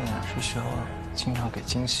异地恋是需要经常给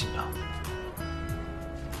惊喜的。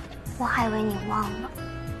我还以为你忘了。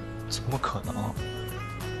怎么可能？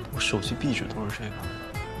我手机壁纸都是这个。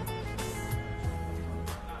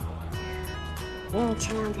你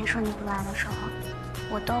前2天说你不来的时候，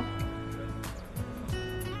我都……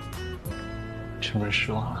是不是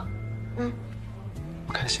失望了？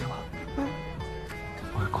不开心了？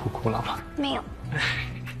我还哭了吗？没有。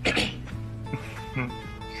你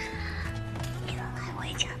来，我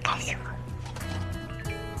已经很开心了。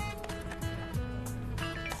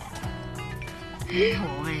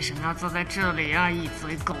我为什么要坐在这里啊？一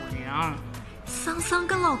嘴狗粮。桑桑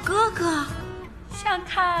跟老哥哥，想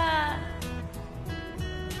看。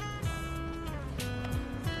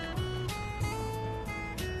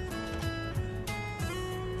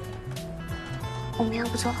我们要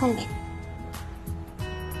不坐后面？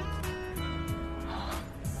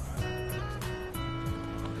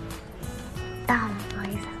到了，不好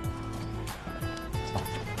意思。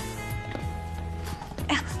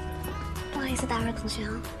哎呀，不好意思打扰同学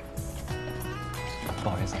啊。不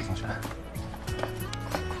好意思，同学。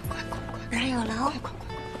马上有了哦。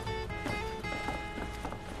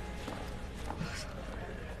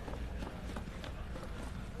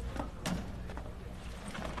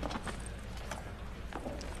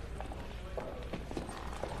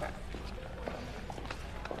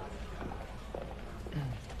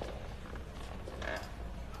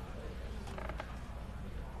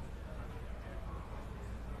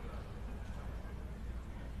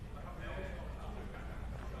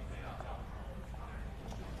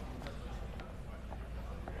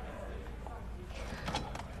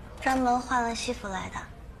专门换了西服来的。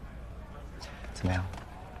怎么样？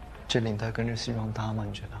这领带跟这西装搭吗？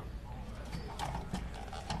你觉得？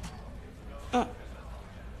嗯。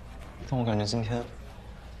但我感觉今天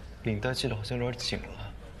领带系的好像有点紧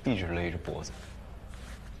了，一直勒着脖子。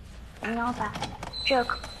你要把这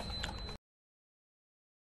个。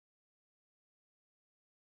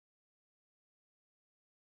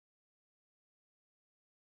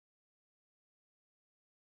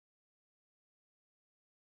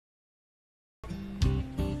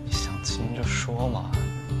 亲就说嘛，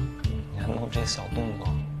你还弄这些小动作。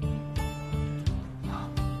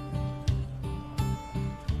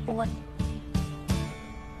我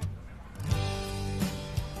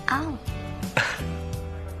啊。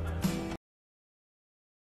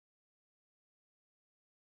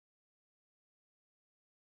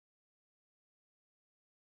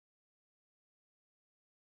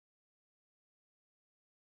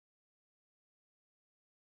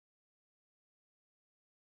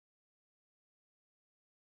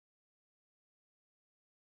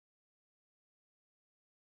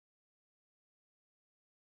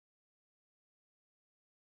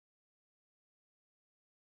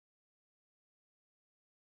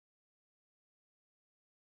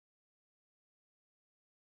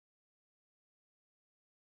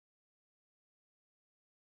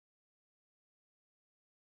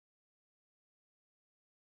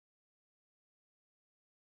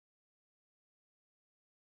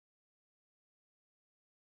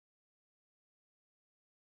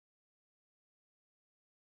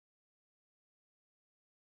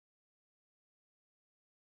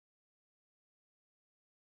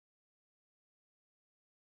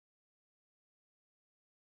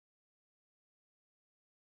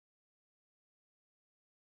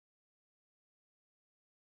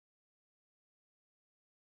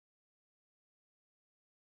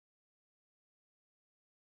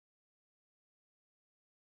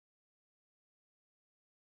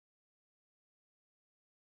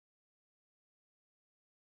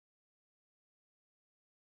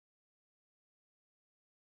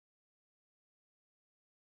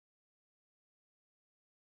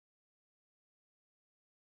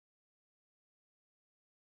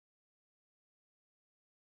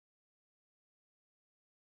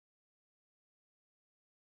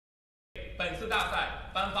本次大赛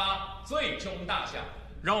颁发最终大奖，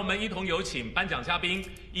让我们一同有请颁奖嘉宾《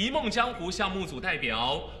一梦江湖》项目组代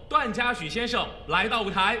表段嘉许先生来到舞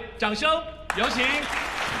台，掌声有请。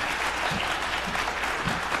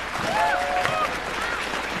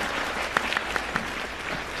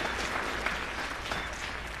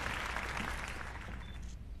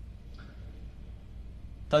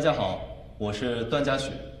大家好，我是段嘉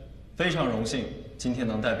许，非常荣幸今天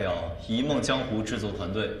能代表《一梦江湖》制作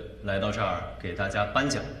团队来到这儿给大家颁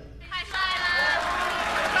奖。太帅了！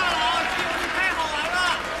大佬，这游戏太好玩了！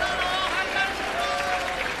大佬还干什么？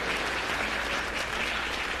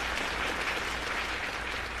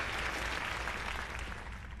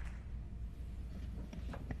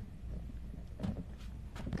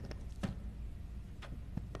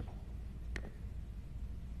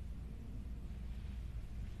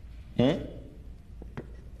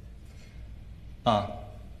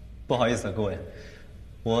不好意思，各位，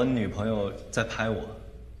我女朋友在拍我，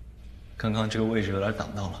刚刚这个位置有点挡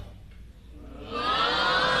到了。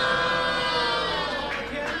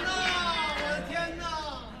天哪！我的天哪！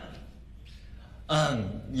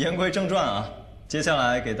言归正传啊，接下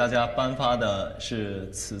来给大家颁发的是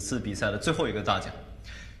此次比赛的最后一个大奖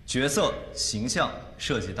——角色形象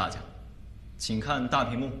设计大奖，请看大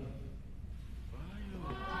屏幕。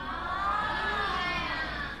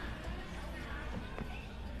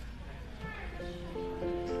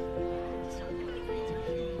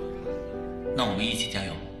 那我们一起加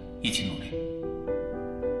油，一起努力。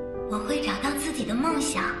我会找到自己的梦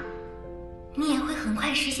想，你也会很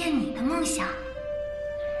快实现你的梦想。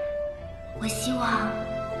我希望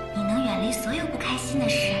你能远离所有不开心的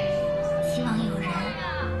事，希望有人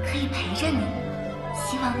可以陪着你，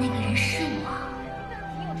希望那个人是我。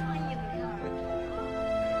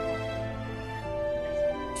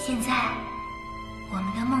现在，我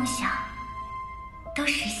们的梦想都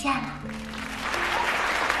实现了。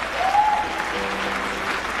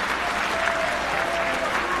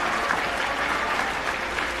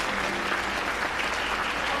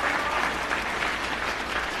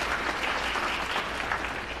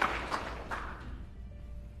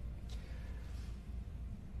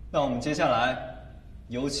 那我们接下来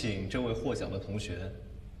有请这位获奖的同学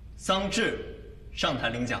桑稚上台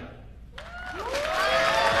领奖。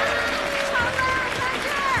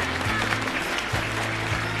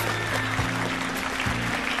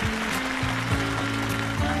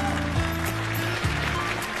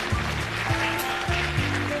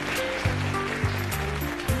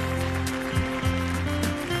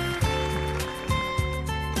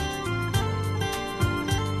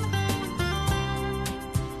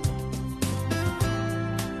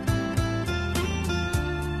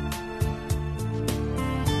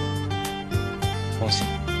喜。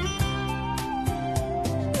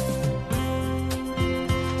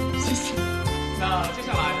谢谢。那接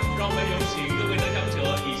下来，让我们有请各位得奖者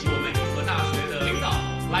以及我们银河大学的领导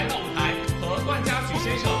来到舞台，和段嘉许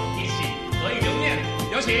先生一起合影留念。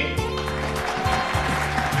有请。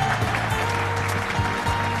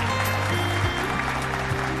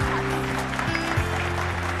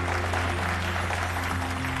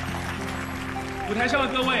舞台上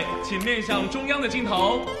的各位，请面向中央的镜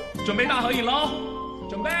头，准备大合影喽！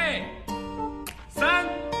准备，3、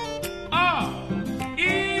2、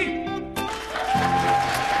1。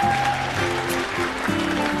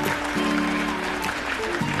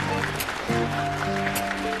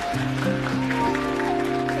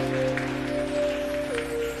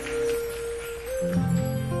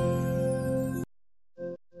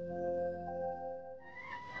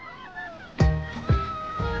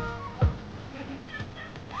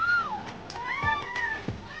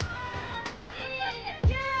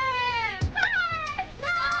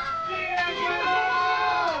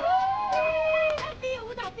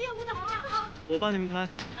我帮你们拍。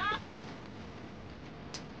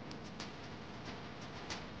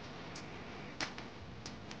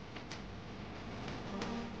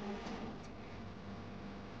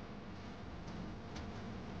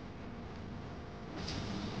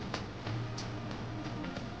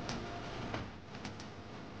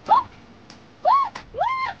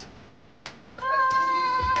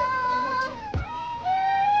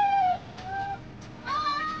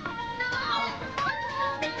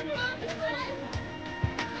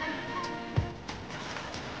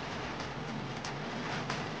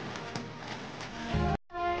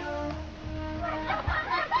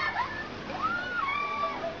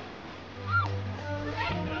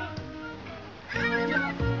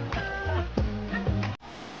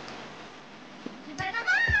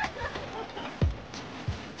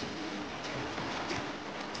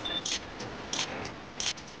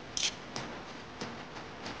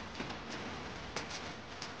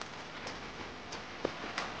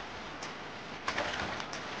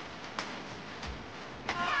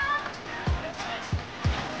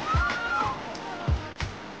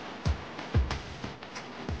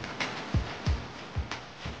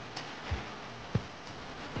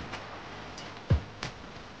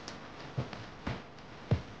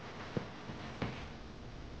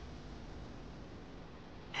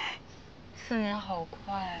4年好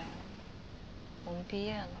快啊！我们毕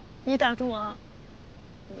业了。你打住啊！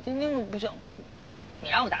我今天就不想哭。你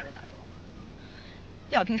让我打住打住。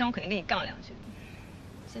要平常我肯定跟你杠2句。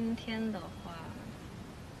今天的话，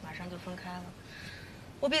马上就分开了。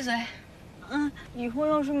我闭嘴。以后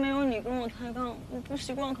要是没有你跟我抬杠，我不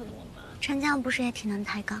习惯可怎么办？陈江不是也挺能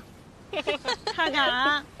抬杠？他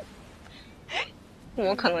敢。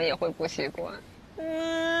我可能也会不习惯。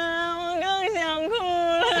我更想哭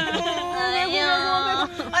了。哎呀，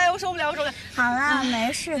哎呀，我受不了，我受不了。好啦，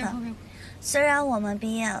没事的。虽然我们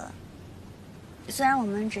毕业了，虽然我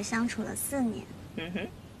们只相处了4年，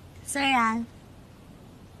虽然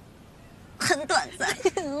很短暂，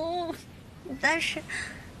但是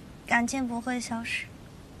感情不会消失。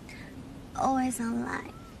Always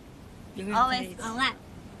online，always online。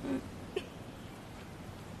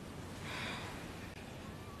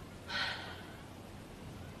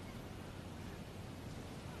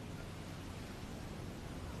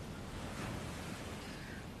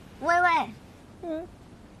薇薇，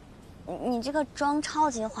你这个妆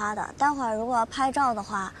超级花的，待会儿如果要拍照的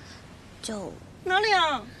话，就哪里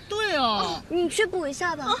啊？对啊，你去补一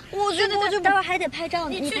下吧。我去，待会儿还得拍照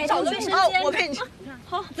呢。你去找卫生间。我陪你去。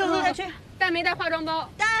好，走，再去。带没带化妆包？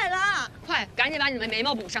带了。快，赶紧把你们眉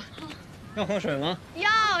毛补上。要喝水吗？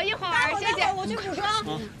要，一会儿，谢谢。我去补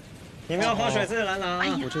妆。你们要喝水自己来拿啊。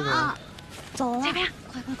我这个。走了。这边，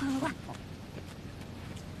快！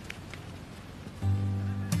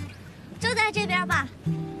就在这边吧。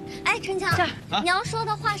哎，陈强，你要说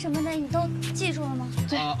的话什么的，你都记住了吗？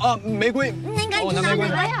玫瑰。那你赶紧拿玫瑰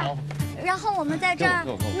呀。然后我们在这儿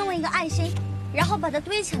弄一个爱心，然后把它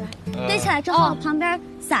堆起来。堆起来之后，旁边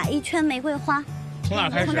撒一圈玫瑰花。从哪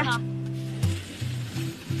开始？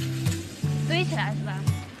堆起来是吧？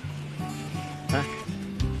来，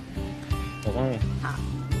我帮你。好。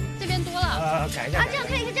这边多了。改一下。这样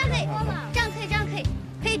可以，这样可以，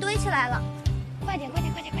可以堆起来了。快点！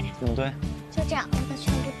怎么堆？就这样，一个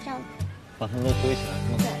圈就这样。把它们都堆起来是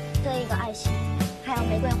吗？对，堆一个爱心，还有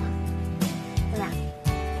玫瑰花，怎么样？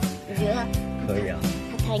你觉得？可以啊。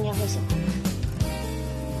他应该会喜欢。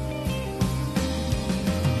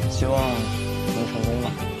希望能成功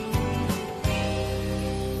吧。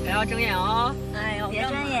不要睁眼哦！哎呦，别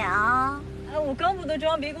睁眼啊！哎，我刚补的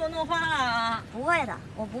妆别给我弄花了啊！不会的，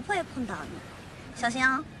我不会碰到你。小心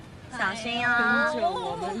啊，小心啊！跟着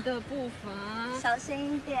我们的步伐，小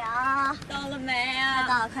心一点啊！到了没啊？快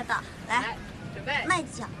到了，快到了！来，准备，迈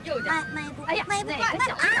脚，右脚，迈一步，哎呀，迈一步，哪迈个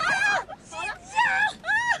脚？心跳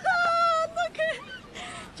那可以，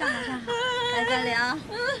站好，站好，来再量。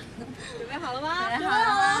准备好了吗？准备好了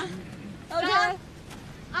吗 ？OK， 3、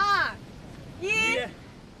2、1。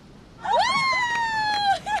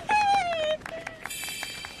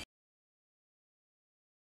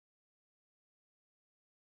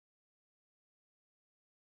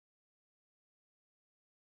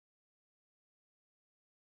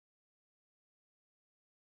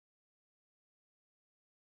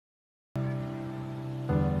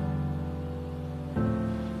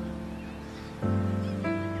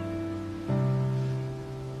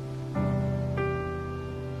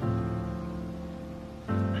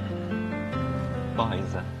不好意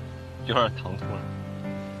思，有点唐突了。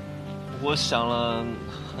我想了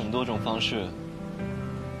很多种方式。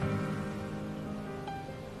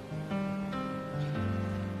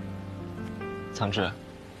苍稚，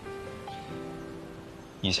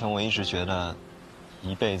以前我一直觉得，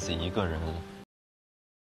一辈子一个人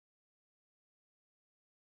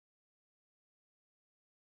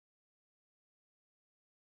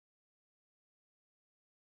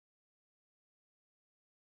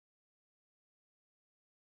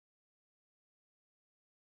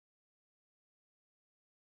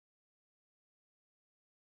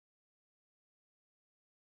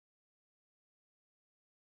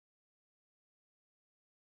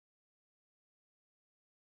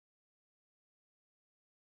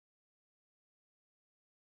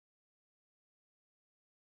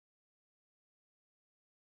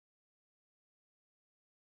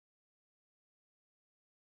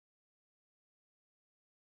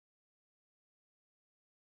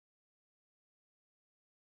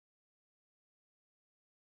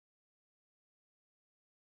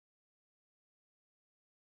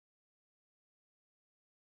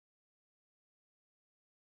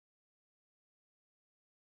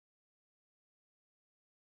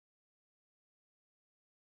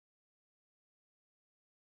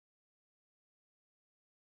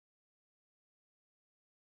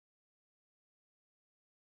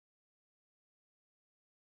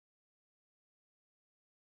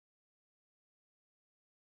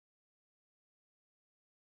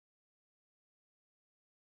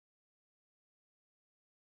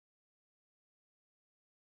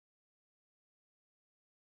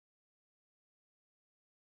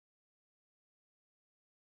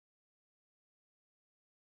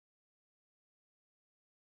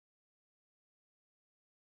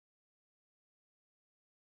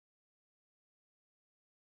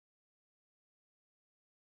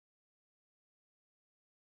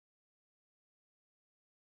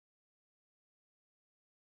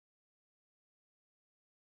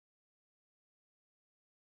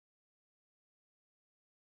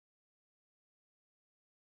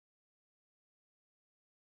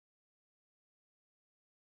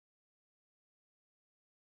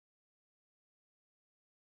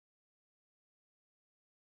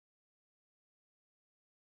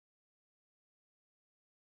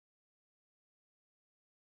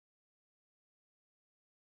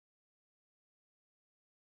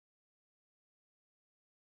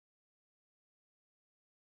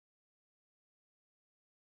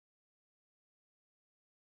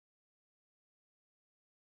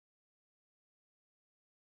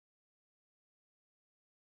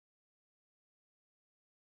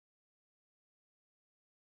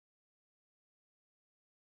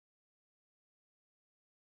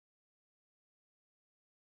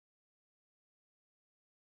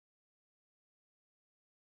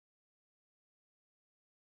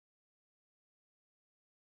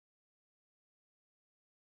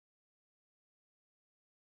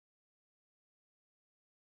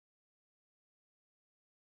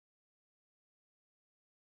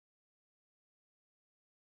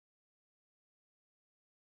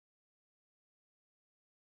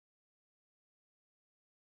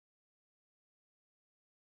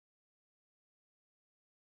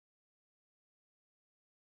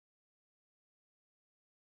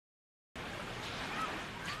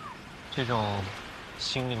这种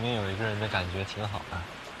心里面有一个人的感觉挺好的。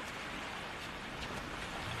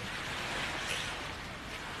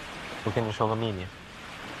我跟你说个秘密，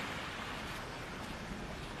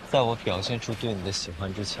在我表现出对你的喜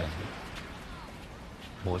欢之前，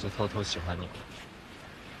我就偷偷喜欢你了。